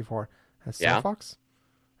for 64. I had Star Fox.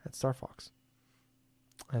 I had Star Fox.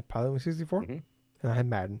 I had Pilot Wing 64, and I had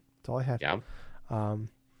Madden. That's all I had. Yeah.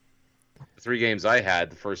 3 games I had,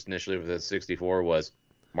 the first initially with the 64 was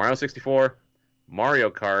Mario 64, Mario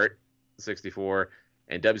Kart 64,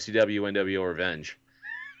 and WCW NWO Revenge.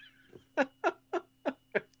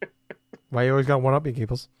 Why you always got one up, you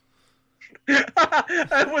Gables?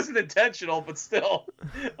 That wasn't intentional, but still.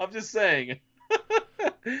 I'm just saying.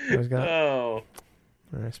 Oh. All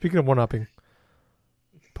right. Speaking of one-upping,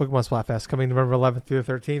 Pokemon Splatfest coming November 11th through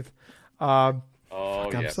the 13th. I'm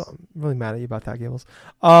really mad at you about that, Gables.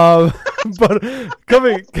 But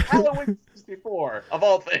coming... Halloween 64, of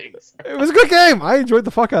all things. It was a good game. I enjoyed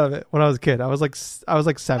the fuck out of it when I was a kid. I was like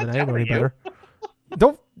 7. I didn't know any better.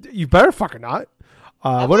 You better fucking not.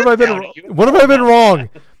 What have I been wrong?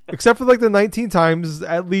 Except for like the 19 times,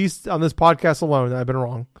 at least on this podcast alone, that I've been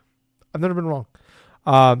wrong. I've never been wrong.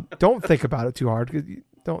 Don't think about it too hard.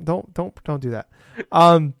 Don't do that.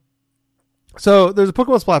 So there's a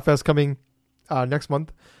Pokemon Splatfest coming next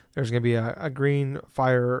month. There's going to be a Green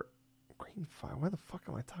Fire. What the fuck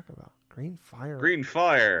am I talking about? Green Fire.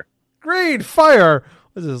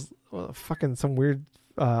 What is this? Fucking some weird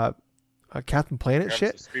Captain Planet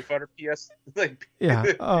shit. Street Fighter PS. Yeah.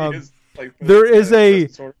 There is a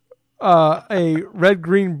red,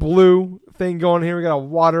 green, blue thing going here. We got a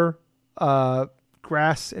water,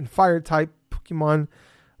 grass, and fire type Pokemon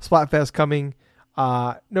Splatfest coming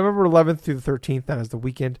November 11th through the 13th. That is the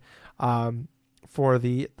weekend for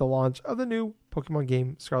the launch of the new Pokemon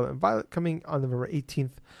game Scarlet and Violet coming on November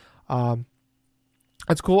 18th.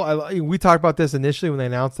 That's cool. We talked about this initially when they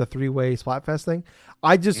announced the 3-way Splatfest thing.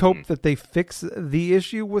 I just hope that they fix the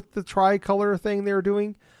issue with the tricolor thing they were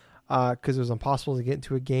doing. Because it was impossible to get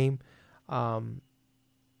into a game,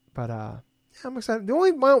 but I'm excited.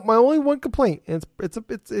 My only one complaint, and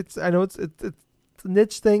it's I know it's a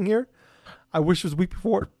niche thing here. I wish it was a week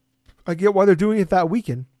before. I get why they're doing it that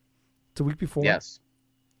weekend. It's a week before. Yes.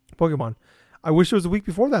 Pokemon. I wish it was a week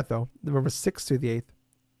before that though. November 6th through the 8th,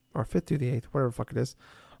 or 5th through the 8th, whatever the fuck it is.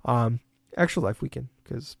 Extra Life weekend,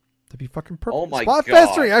 because to be fucking perfect. Oh my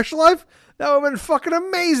Splatfest during Extra Life, that would have been fucking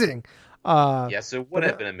amazing. Yes, it would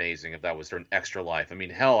have been amazing if that was during Extra Life. I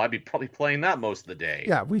mean, hell, I'd be probably playing that most of the day.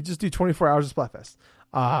 Yeah, we just do 24 hours of Splatfest.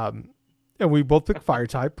 And we both pick Fire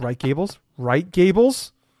type, right, Gables? Right,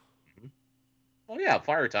 Gables? Oh yeah,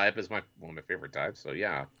 Fire type is one of my favorite types. So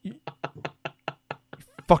yeah,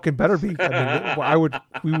 fucking better be. I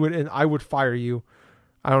mean, I would fire you.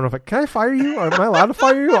 I don't know can I fire you? Am I allowed to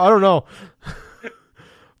fire you? I don't know.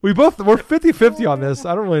 We're 50-50 on this.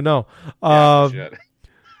 I don't really know. Shit.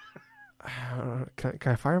 Can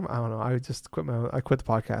I fire him? I don't know. I would just quit the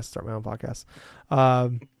podcast, start my own podcast. I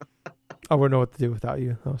wouldn't know what to do without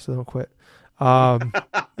you, though, so don't quit. But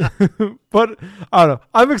I don't know.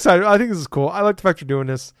 I'm excited. I think this is cool. I like the fact you're doing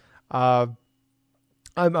this.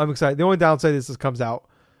 I'm excited. The only downside is this comes out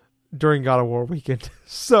during God of War weekend,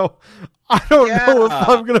 so I don't know if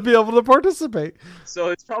I'm going to be able to participate. So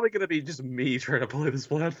it's probably going to be just me trying to play the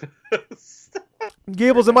Splatfest.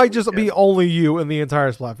 Gables, it might just be only you in the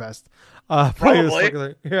entire Splatfest.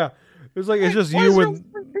 Probably. Yeah. It's just you and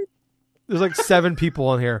there's like 7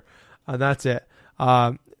 people in here, and that's it.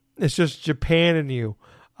 It's just Japan and you.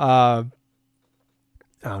 I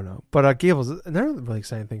don't know, but Gables, another really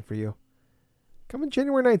exciting thing for you. Coming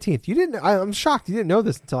January 19th. You didn't. I'm shocked you didn't know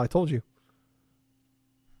this until I told you.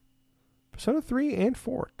 Persona 3 and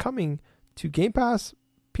 4 coming to Game Pass,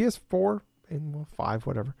 PS4, and 5,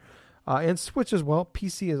 whatever, and Switch as well.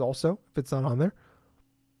 PC is also, if it's not on there.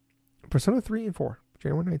 Persona 3 and 4,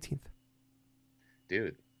 January 19th.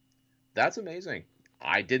 Dude, that's amazing.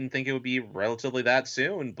 I didn't think it would be relatively that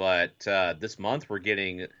soon, but this month we're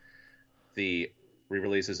getting the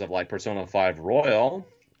re-releases of like Persona 5 Royal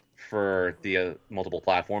for the multiple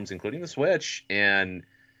platforms, including the Switch, and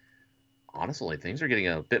honestly, things are getting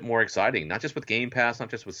a bit more exciting, not just with Game Pass, not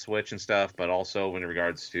just with Switch and stuff, but also in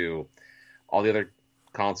regards to all the other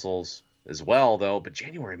consoles as well, though. But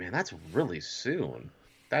January, man, that's really soon.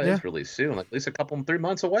 That is really soon, like at least 3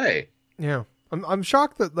 months away. Yeah. I'm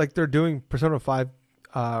shocked that like they're doing Persona 5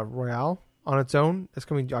 Royale on its own. It's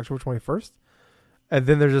coming October 21st. And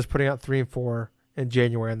then they're just putting out 3 and 4 in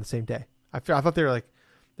January on the same day. I thought they were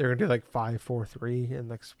going to do like 5, 4, 3 and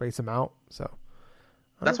like space them out. So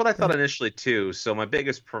that's what I thought initially too. So my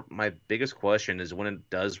biggest question is when it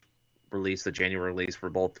does release, the January release for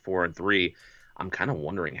both 4 and 3, I'm kind of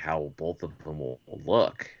wondering how both of them will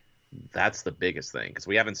look. That's the biggest thing, because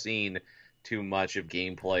we haven't seen too much of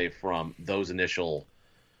gameplay from those initial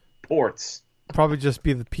ports. Probably just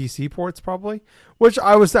be the PC ports, probably. Which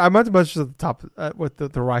I meant to mention at the top with the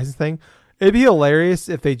Horizon thing. It'd be hilarious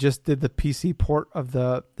if they just did the PC port of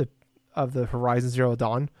the Horizon Zero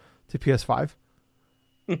Dawn to PS5.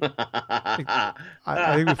 I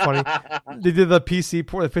think it'd be funny. They did the PC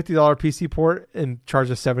port, the $50 PC port, and charged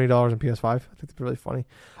us $70 on PS5. I think that'd be really funny.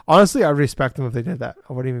 Honestly, I would respect them if they did that.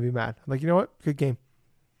 I wouldn't even be mad. I'm like, you know what? Good game.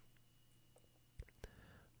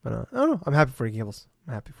 But I don't know. I'm happy for you, Gables.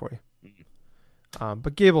 I'm happy for you.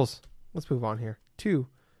 But Gables, let's move on here to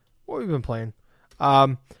what we've been playing.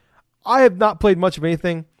 I have not played much of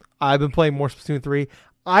anything. I've been playing more Splatoon 3.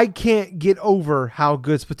 I can't get over how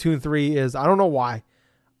good Splatoon 3 is. I don't know why.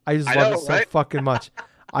 I just love it so fucking much.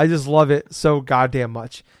 I just love it so goddamn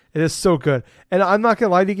much. It is so good. And I'm not going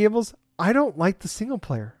to lie to you, Gables. I don't like the single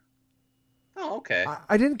player. Oh, okay.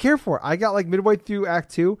 I didn't care for it. I got like midway through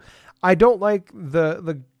Act 2. I don't like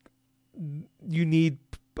the you need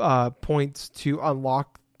points to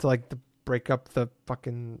unlock to like to break up the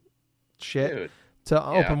fucking shit. Dude. To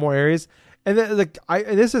open more areas. And then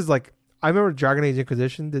this is like, I remember Dragon Age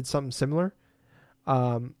Inquisition did something similar,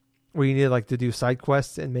 where you needed like to do side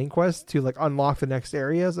quests and main quests to like unlock the next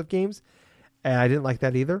areas of games. And I didn't like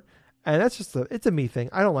that either. And that's just it's a me thing.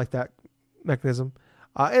 I don't like that mechanism.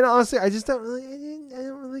 And honestly, I just don't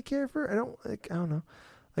really care for it. I don't know.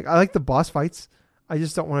 Like, I like the boss fights. I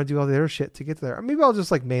just don't want to do all the other shit to get there. Or maybe I'll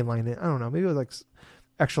just like mainline it. I don't know. Maybe with like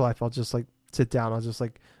Extra Life, I'll just like sit down. I'll just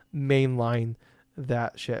like mainline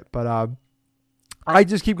that shit. But I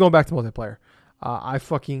just keep going back to multiplayer. I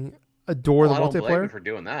fucking adore the multiplayer. I don't blame you for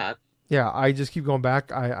doing that. Yeah, I just keep going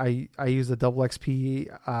back. I use the double XP.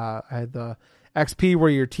 I had the XP where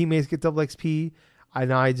your teammates get double XP.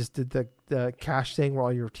 I just did the cash thing where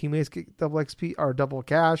all your teammates get double XP or double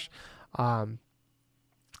cash. I'm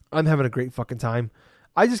having a great fucking time.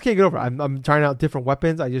 I just can't get over it. I'm trying out different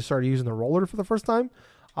weapons. I just started using the roller for the first time.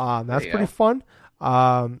 That's pretty fun.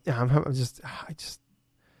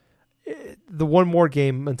 The one more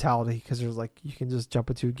game mentality, because there's like you can just jump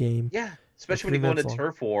into a game. Yeah, especially when you go into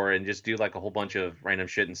Turf War and just do like a whole bunch of random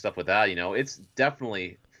shit and stuff with that. You know, it's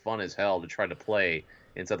definitely fun as hell to try to play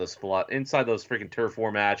inside those freaking Turf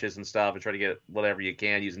War matches and stuff, and try to get whatever you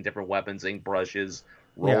can using different weapons, ink brushes,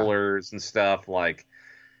 rollers, and stuff. Like,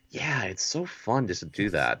 yeah, it's so fun just to do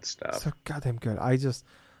that stuff. So goddamn good. I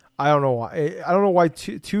don't know why. I don't know why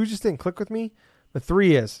two just didn't click with me, but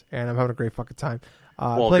 3 is, and I'm having a great fucking time.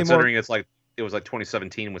 Considering it was like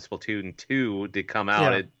 2017 when Splatoon 2 did come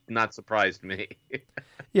out, it not surprised me.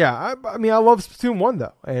 Yeah, I mean, I love Splatoon 1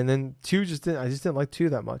 though, and then 2 I just didn't like 2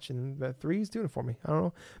 that much, and 3 is doing it for me. I don't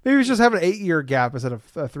know. Maybe it's just having an 8-year gap instead of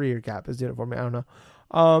a 3-year gap is doing it for me. I don't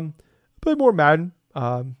know. Play more Madden.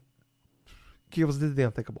 Gables did the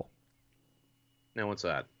unthinkable. Now what's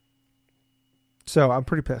that? So I'm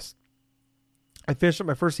pretty pissed. I finished up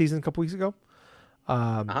my first season a couple weeks ago.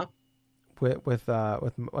 With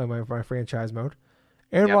my franchise mode.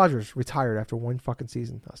 Aaron Rodgers retired after 1 fucking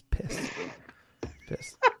season. I was pissed.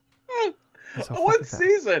 pissed. I was so What fucking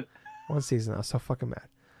mad. season? One season, I was so fucking mad.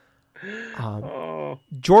 Oh,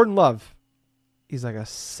 Jordan Love, he's like a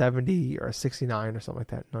 70 or a 69 or something like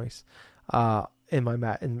that. Nice. In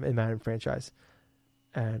my in Madden franchise,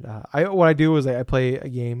 and what I do is I play a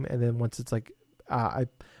game, and then once it's like I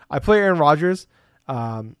play Aaron Rodgers.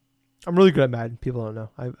 I'm really good at Madden. People don't know.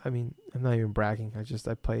 I mean, I'm not even bragging.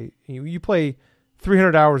 I play. You play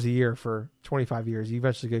 300 hours a year for 25 years. You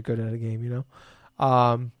eventually get good at a game, you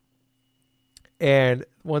know. And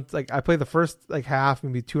once like I play the first like half,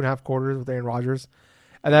 maybe 2.5 quarters with Aaron Rodgers,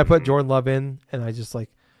 and then I put Jordan Love in, and I just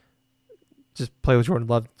play with Jordan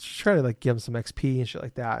Love, just try to like give him some XP and shit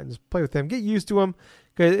like that, and just play with him, get used to him.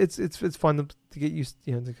 Cause it's fun to get used,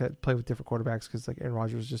 you know, to play with different quarterbacks. Because like Aaron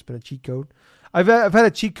Rodgers has just been a cheat code. I've had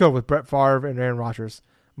a cheat code with Brett Favre and Aaron Rodgers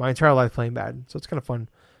my entire life playing Madden, so it's kind of fun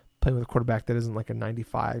playing with a quarterback that isn't like a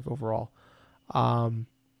 95 overall.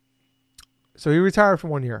 So he retired for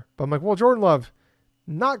 1 year, but I'm like, well, Jordan Love,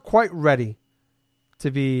 not quite ready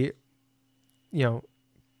to be, you know,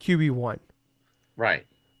 QB1. right.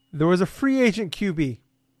 There was a free agent QB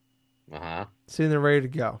sitting there ready to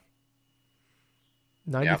go.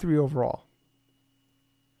 93 overall.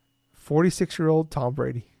 46-year-old Tom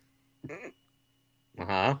Brady.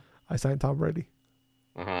 I signed Tom Brady.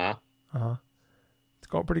 It's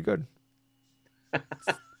going pretty good.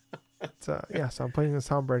 So I'm playing as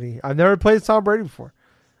Tom Brady. I've never played Tom Brady before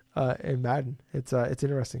in Madden. It's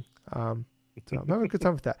interesting. So I'm having a good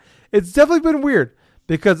time with that. It's definitely been weird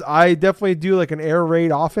because I definitely do like an air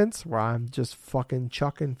raid offense where I'm just fucking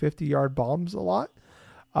chucking 50-yard bombs a lot.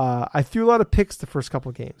 I threw a lot of picks the first couple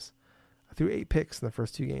of games. I threw 8 picks in the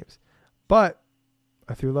first 2 games, but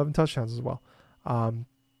I threw 11 touchdowns as well.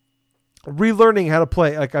 Relearning how to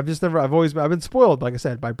play. Like I've been spoiled, like I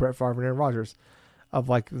said, by Brett Favre and Aaron Rodgers. Of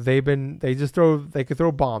like they could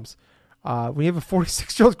throw bombs. When you have a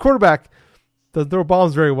 46-year-old quarterback, doesn't throw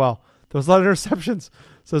bombs very well. There's a lot of interceptions,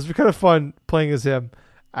 so it's been kind of fun playing as him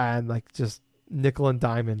and like just nickel and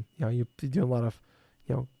diamond. You know, you do a lot of,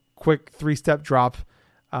 you know, quick 3-step drop,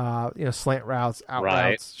 you know, slant routes, out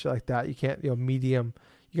routes, shit like that. You can't, you know, medium.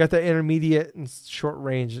 You got that intermediate and short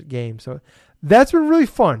range game, so that's been really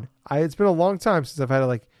fun. It's been a long time since I've had to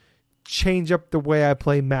like change up the way I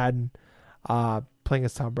play Madden. Playing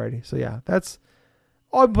as Tom Brady. So yeah, that's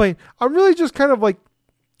all I'm playing. I'm really just kind of like,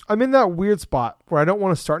 I'm in that weird spot where I don't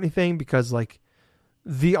want to start anything because like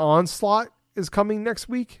the Onslaught is coming next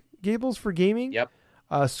week, Gables, for gaming. Yep.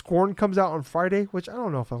 Scorn comes out on Friday, which I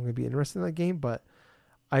don't know if I'm going to be interested in that game, but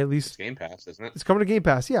I at least... It's Game Pass, isn't it? It's coming to Game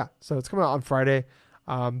Pass, yeah. So it's coming out on Friday.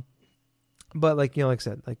 But like, you know, like I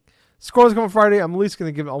said, like Scorn's coming Friday. I'm at least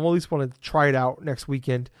want to try it out next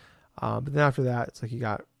weekend. But then after that, it's like you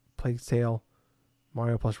got Plague Tale,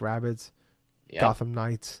 Mario plus Rabbids, Gotham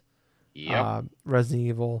Knights, Resident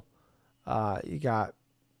Evil. You got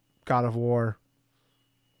God of War,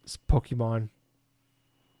 Pokemon,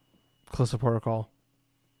 Callisto Protocol,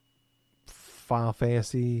 Final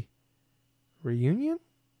Fantasy Reunion.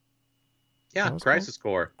 Yeah, Crisis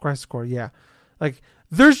Core. Crisis Core, yeah. Like,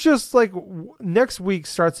 there's just like next week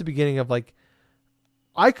starts the beginning of like,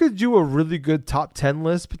 I could do a really good top 10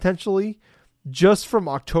 list potentially just from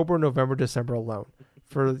October, November, December alone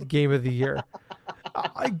for the game of the year.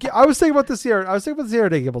 I was thinking about this here. I was thinking about this the other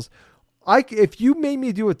day, Gibbles. If you made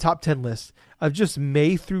me do a top 10 list of just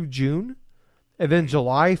May through June and then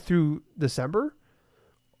July through December,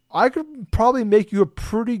 I could probably make you a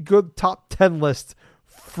pretty good top 10 list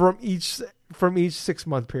from each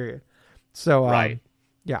 6-month period. So,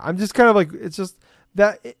 yeah, I'm just kind of like, it's just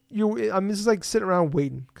that I'm just like sitting around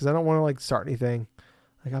waiting because I don't want to like start anything.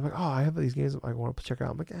 Like I'm like, oh, I have these games I want to check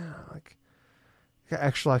out. I'm like, like I got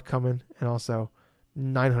Extra Life coming and also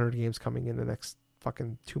 900 games coming in the next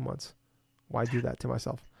fucking 2 months. Why do that to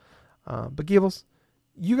myself? But Gables,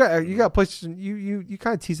 you got PlayStation. You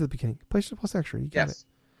kind of teased at the beginning. PlayStation Plus Extra. You got it.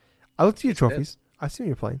 I looked at your trophies. I see what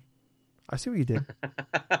you're playing. I see what you did.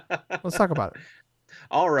 Let's talk about it.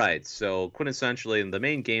 All right, so quintessentially, the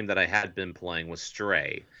main game that I had been playing was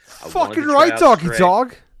Stray. Fucking right, doggy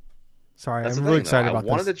dog. Sorry, I'm really excited about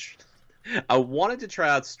this. I wanted to try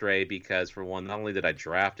out Stray because, for one, not only did I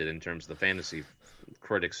draft it in terms of the fantasy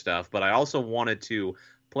critic stuff, but I also wanted to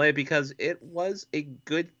play it because it was a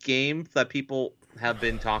good game that people have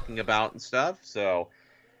been talking about and stuff. So,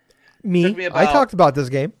 I talked about this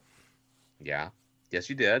game. Yeah, yes,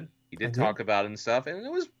 you did. You did talk about it and stuff, and it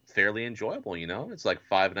was fairly enjoyable. You know, it's like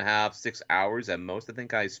 5.5, 6 hours at most. I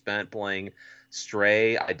think I spent playing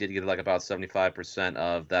Stray. I did get like about 75%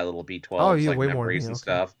 of that little B12 like memories and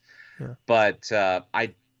stuff. Yeah. But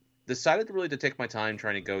I decided to take my time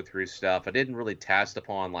trying to go through stuff. I didn't really task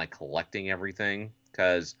upon like collecting everything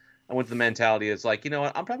because I went to the mentality it's like, you know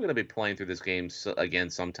what, I'm probably going to be playing through this game again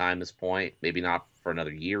sometime this point, maybe not for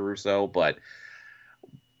another year or so, but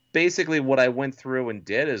basically what I went through and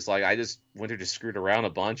did is like I just went through, just screwed around a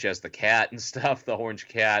bunch as the cat and stuff, the orange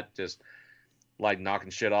cat, just like knocking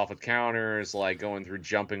shit off with counters, like going through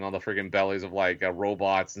jumping on the friggin' bellies of like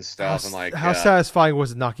robots and stuff, and like how satisfying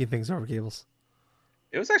was it knocking things over, Gables?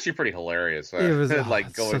 it was actually pretty hilarious. It was like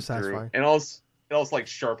so going through satisfying. and also like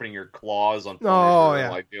sharpening your claws on Oh, furniture,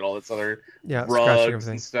 yeah. like doing all this other Yeah, scratching rugs everything.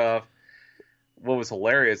 and stuff. What was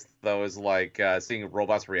hilarious though is like seeing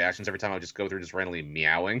robots' reactions every time I would just go through just randomly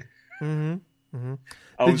meowing. Mm-hmm. Mm-hmm.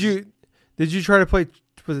 I Did was you try to play,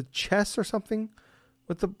 was it chess or something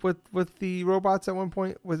with the robots at one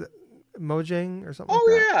point? Was it Mojang or something like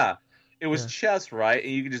that? yeah. It was Yeah. chess, right?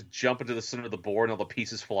 And you could just jump into the center of the board and all the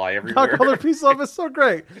pieces fly Knock everywhere. other pieces off. It's so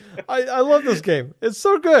great. I love this game. It's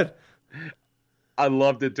so good. I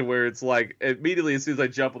loved it to where it's like immediately as soon as I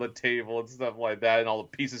jump on the table and stuff like that and all the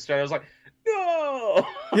pieces start, I was like, no.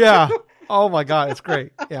 Yeah. Oh my god, it's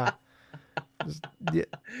great. Yeah. Just, yeah.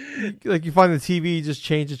 Like you find the TV, you just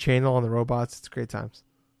change the channel on the robots. It's great times.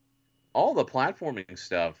 All the platforming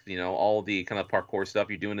stuff, all the kind of parkour stuff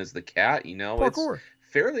you're doing as the cat, it's Parkour.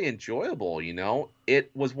 fairly enjoyable,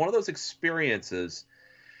 It was one of those experiences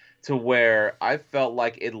to where I felt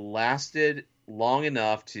like it lasted long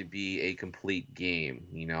enough to be a complete game,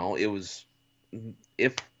 It was,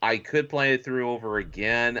 if I could play it through over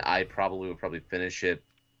again, I would probably finish it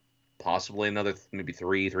possibly another maybe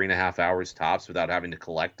 3.5 hours tops without having to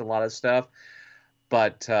collect a lot of stuff.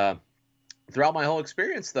 But throughout my whole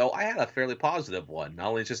experience, though, I had a fairly positive one. Not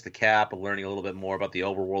only just the cap, but learning a little bit more about the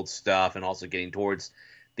overworld stuff and also getting towards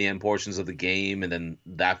the end portions of the game, and then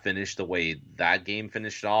that finished the way that game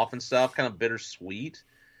finished off and stuff. Kind of bittersweet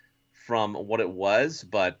from what it was,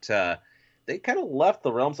 but they kind of left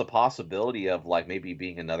the realms of possibility of like maybe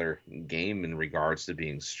being another game in regards to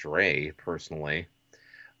being Stray, personally.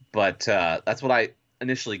 But that's what I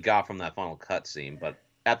initially got from that final cutscene. But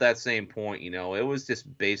at that same point, it was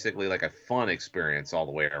just basically like a fun experience all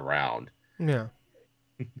the way around. Yeah.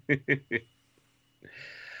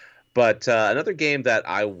 But another game that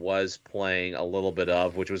I was playing a little bit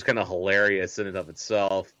of, which was kind of hilarious in and of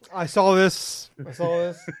itself. I saw this.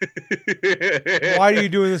 Why are you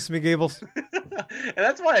doing this to me, Gables? And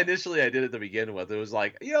that's why initially I did it to begin with. It was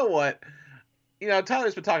like, you know what?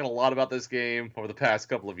 Tyler's been talking a lot about this game over the past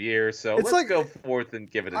couple of years, so let's go forth and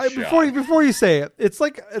give it a shot. Before you say it, it's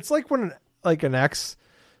like when an ex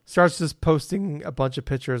starts just posting a bunch of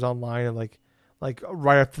pictures online and like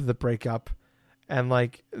right after the breakup, and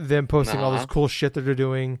like them posting all this cool shit that they're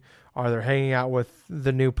doing, or they're hanging out with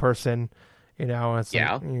the new person, and it's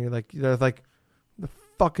like, they're like, the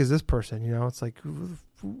fuck is this person? It's like, ooh,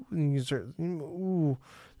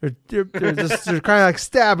 they're kind of like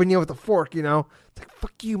stabbing you with a fork, It's like,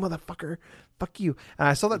 fuck you, motherfucker, fuck you. And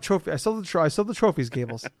I saw that trophy. I saw the trophies,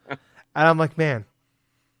 Gables, and I'm like, man,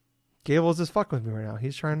 Gables is fucking with me right now.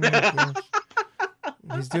 He's trying to,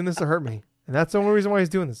 he's doing this to hurt me, and that's the only reason why he's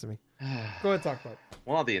doing this to me. Go ahead, talk about it.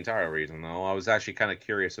 Well, not the entire reason, though. I was actually kind of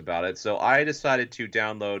curious about it. So I decided to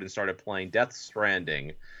download and started playing Death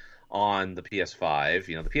Stranding on the PS5.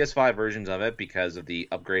 The PS5 versions of it, because of the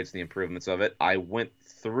upgrades and the improvements of it. I went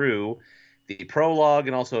through the prologue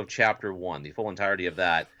and also of Chapter 1, the full entirety of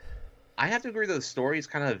that. I have to agree that the story is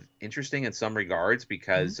kind of interesting in some regards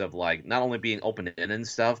because of, like, not only being open-ended and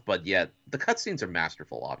stuff, but yet the cutscenes are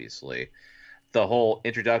masterful, obviously. The whole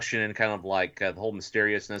introduction and kind of like the whole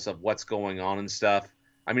mysteriousness of what's going on and stuff.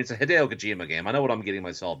 I mean, it's a Hideo Kojima game. I know what I'm getting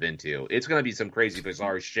myself into. It's going to be some crazy,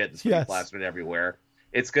 bizarre shit that's being plastered everywhere.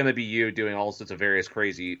 It's going to be you doing all sorts of various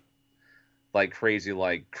crazy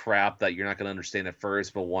crap that you're not going to understand at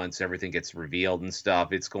first, but once everything gets revealed and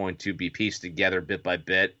stuff, it's going to be pieced together bit by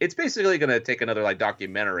bit. It's basically going to take another like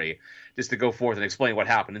documentary just to go forth and explain what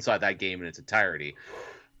happened inside that game in its entirety.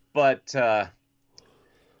 But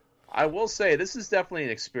I will say this is definitely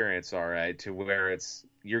an experience, all right, to where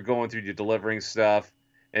you're going through, you're delivering stuff,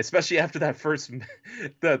 and especially after that first,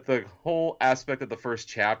 the whole aspect of the first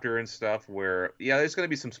chapter and stuff. Where there's going to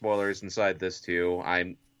be some spoilers inside this too.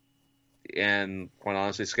 And quite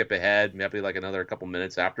honestly, skip ahead maybe like another couple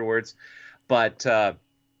minutes afterwards, but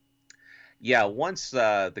once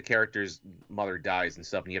the character's mother dies and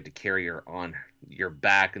stuff, and you have to carry her on your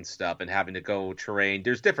back and stuff, and having to go terrain.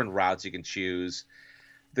 There's different routes you can choose.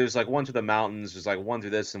 There's like one to the mountains, there's like one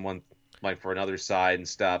through this and one like for another side and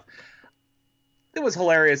stuff. It was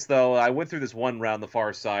hilarious though. I went through this one round the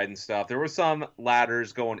far side and stuff. There were some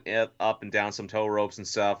ladders going up and down, some tow ropes and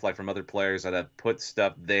stuff like from other players that had put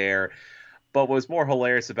stuff there. But what was more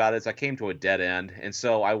hilarious about it is I came to a dead end, and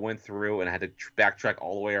so I went through and I had to backtrack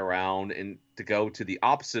all the way around and to go to the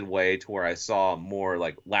opposite way to where I saw more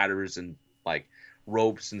like ladders and like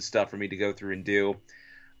ropes and stuff for me to go through and do.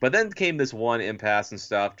 But then came this one impasse and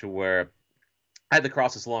stuff to where I had to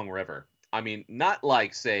cross this long river. I mean, not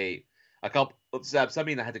like say a couple of steps. I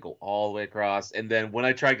mean, I had to go all the way across, and then when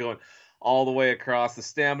I tried going all the way across, the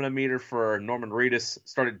stamina meter for Norman Reedus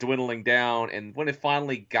started dwindling down, and when it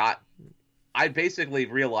finally got, I basically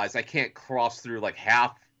realized I can't cross through like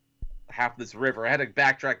half this river. I had to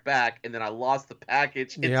backtrack back, and then I lost the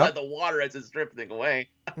package inside the water as it's drifting away.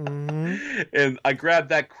 Mm-hmm. And I grabbed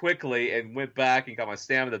that quickly and went back and got my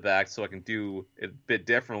stamina back so I can do it a bit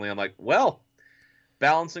differently. I'm like, well,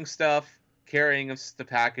 balancing stuff, carrying of the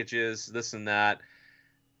packages, this and that.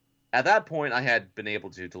 At that point, I had been able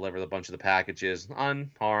to deliver a bunch of the packages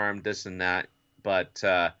unharmed, this and that. But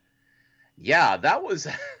yeah, that was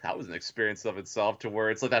that was an experience of itself to where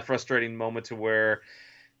it's like that frustrating moment to where,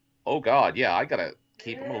 oh God, yeah, I'm gonna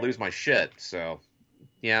lose my shit. So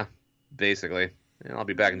yeah, basically, and I'll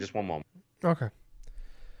be back in just one moment. Okay.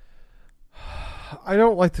 I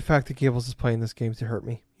don't like the fact that Gables is playing this game to hurt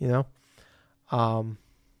me. Like I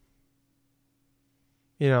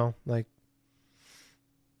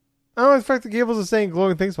don't like the fact that Gables is saying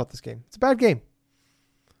glowing things about this game. It's a bad game.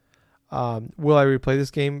 Will I replay this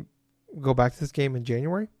game? Go back to this game in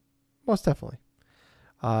January? Most definitely.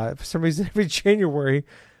 For some reason, every January,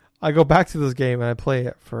 I go back to this game and I play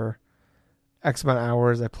it for X amount of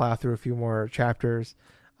hours. I plow through a few more chapters.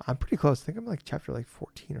 I'm pretty close. I think I'm like chapter like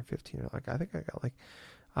 14 or 15. Or like I think I got like.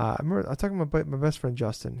 I remember I was talking to my best friend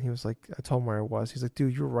Justin. He was like, I told him where I was. He's like,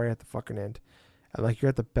 dude, you were right at the fucking end. And like you're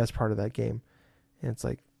at the best part of that game. And it's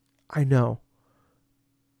like, I know.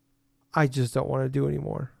 I just don't want to do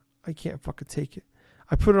anymore. I can't fucking take it.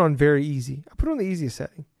 I put it on very easy. I put it on the easiest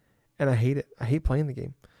setting, and I hate it. I hate playing the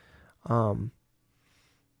game. And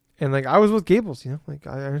like I was with Gables, like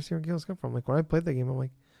I understand where Gables come from. Like when I played that game, I'm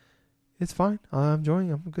like, it's fine. I'm enjoying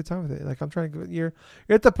it. I'm having a good time with it. Like I'm trying to. You're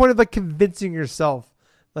at the point of like convincing yourself,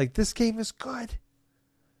 like this game is good.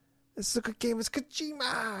 This is a good game. It's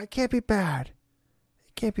Kojima. It can't be bad.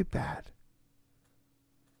 It can't be bad.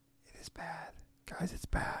 It is bad, guys. It's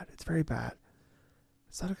bad. It's very bad.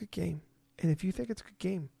 It's not a good game. And if you think it's a good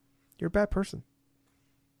game, you're a bad person.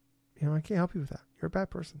 I can't help you with that. You're a bad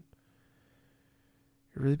person.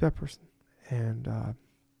 You're a really bad person. And I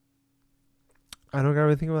don't got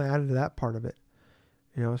anything really added to that part of it.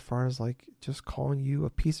 As far as like just calling you a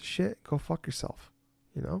piece of shit, go fuck yourself.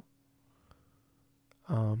 And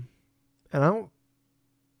I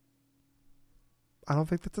don't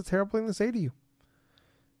think that's a terrible thing to say to you.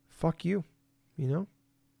 Fuck you.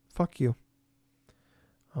 Fuck you.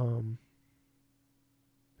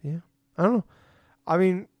 Yeah, I don't know. I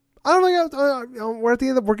mean, I don't think we're at the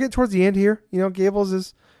end. We're getting towards the end here.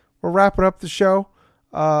 Gables we're wrapping up the show.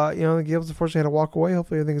 Gables unfortunately had to walk away.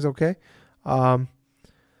 Hopefully everything's okay. I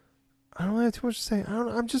don't have too much to say. I don't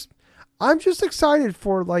know. I'm just excited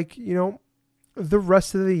for the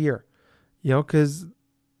rest of the year. Because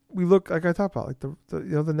we look like I talked about like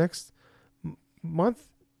the next month,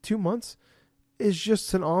 2 months is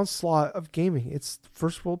just an onslaught of gaming. It's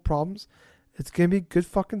first world problems. It's going to be a good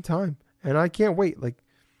fucking time. And I can't wait. Like,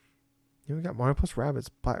 we got Mario plus Rabbids,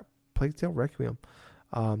 Plague Tale Requiem.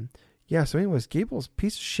 Yeah, so anyways, Gables,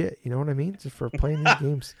 piece of shit. You know what I mean? Just for playing these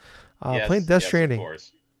games. Yes, playing Death Stranding. Of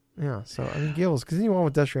course. Yeah, so, I mean, Gables, continue on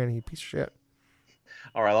with Death Stranding, you piece of shit.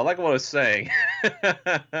 All right, I like what I was saying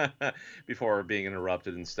before being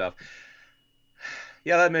interrupted and stuff.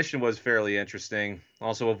 Yeah, that mission was fairly interesting.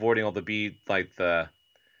 Also avoiding all the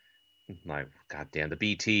goddamn, the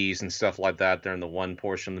BTs and stuff like that during the one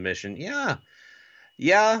portion of the mission. Yeah,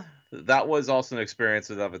 that was also an experience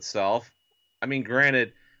of itself. I mean,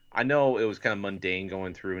 granted, I know it was kind of mundane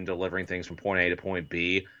going through and delivering things from point A to point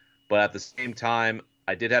B, but at the same time,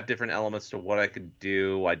 I did have different elements to what I could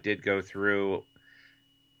do. I did go through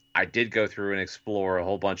and explore a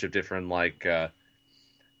whole bunch of different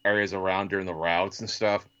areas around during the routes and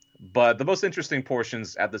stuff. But the most interesting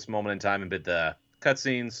portions at this moment in time have been the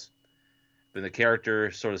cutscenes, been the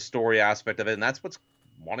character sort of story aspect of it, and that's what's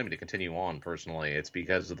wanting me to continue on personally. It's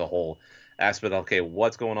because of the whole aspect of, okay,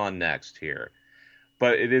 what's going on next here?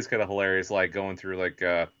 But it is kind of hilarious, like going through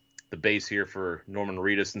the base here for Norman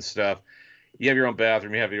Reedus and stuff. You have your own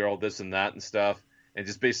bathroom, you have your own this and that and stuff, and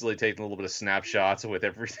just basically taking a little bit of snapshots with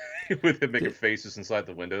everything, with him making faces inside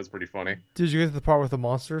the window. It's pretty funny. Did you get to the part with the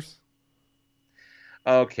monsters?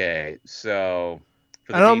 Okay, so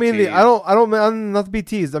for the I don't BTs, mean I don't mean not the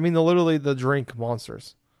BTs. I mean literally the drink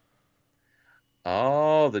monsters.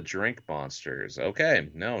 Oh, the drink monsters. Okay,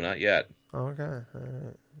 no, not yet. Okay. All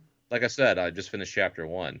right. Like I said, I just finished chapter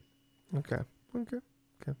one. Okay. Okay.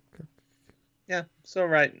 Okay. Okay. Yeah, so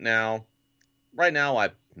right now I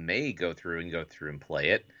may go through and play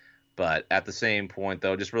it, but at the same point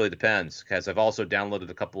though, it just really depends because I've also downloaded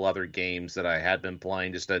a couple other games that I had been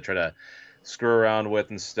playing just to try to screw around with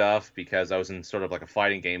and stuff because I was in sort of like a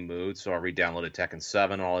fighting game mood. So I re-downloaded Tekken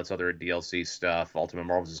 7 and all its other DLC stuff. Ultimate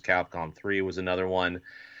Marvel vs. Capcom 3 was another one.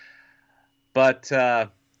 But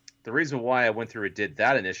the reason why I went through and did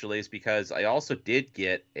that initially is because I also did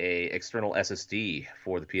get a external SSD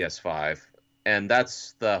for the PS5, and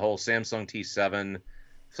that's the whole Samsung T7.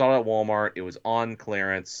 Saw it at Walmart. It was on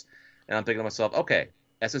clearance, and I'm thinking to myself, okay,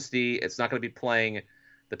 SSD. It's not going to be playing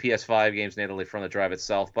the PS5 games natively from the drive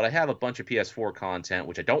itself, but I have a bunch of PS4 content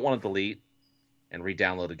which I don't want to delete and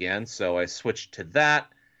re-download again. So I switched to that.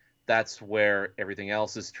 That's where everything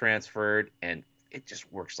else is transferred, and it just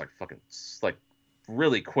works like fucking like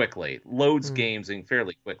really quickly. Loads Hmm. games in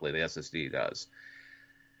fairly quickly. The SSD does,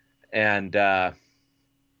 and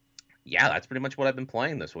yeah, that's pretty much what I've been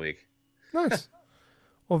playing this week. Nice.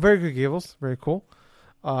 Well, very good, Gables. Very cool.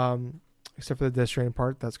 Except for the Death Stranding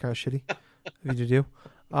part, that's kind of shitty of you to do.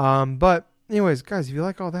 But anyways, guys, if you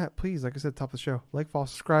like all that, please, like I said, at the top of the show, like, follow,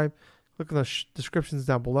 subscribe. Look in the descriptions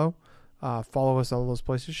down below. Follow us on all those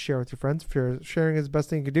places. Share with your friends. Sharing is the best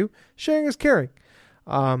thing you can do. Sharing is caring.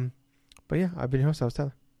 But yeah, I've been your host. I was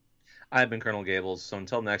Tyler. I've been Colonel Gables. So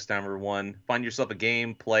until next time, everyone, find yourself a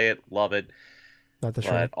game, play it, love it, Not the but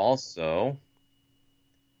Stranding. also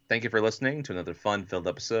thank you for listening to another fun-filled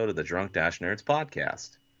episode of the Drunk Dash Nerds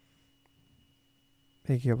podcast.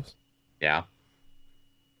 Hey, Gables. Yeah.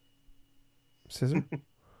 Scissor.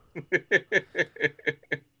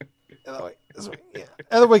 Other way. This way. Yeah.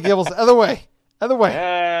 Other way, Gables. Other way. Other way.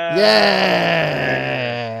 Yeah.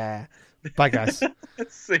 Bye, guys.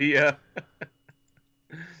 See ya.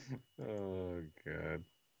 Oh, God.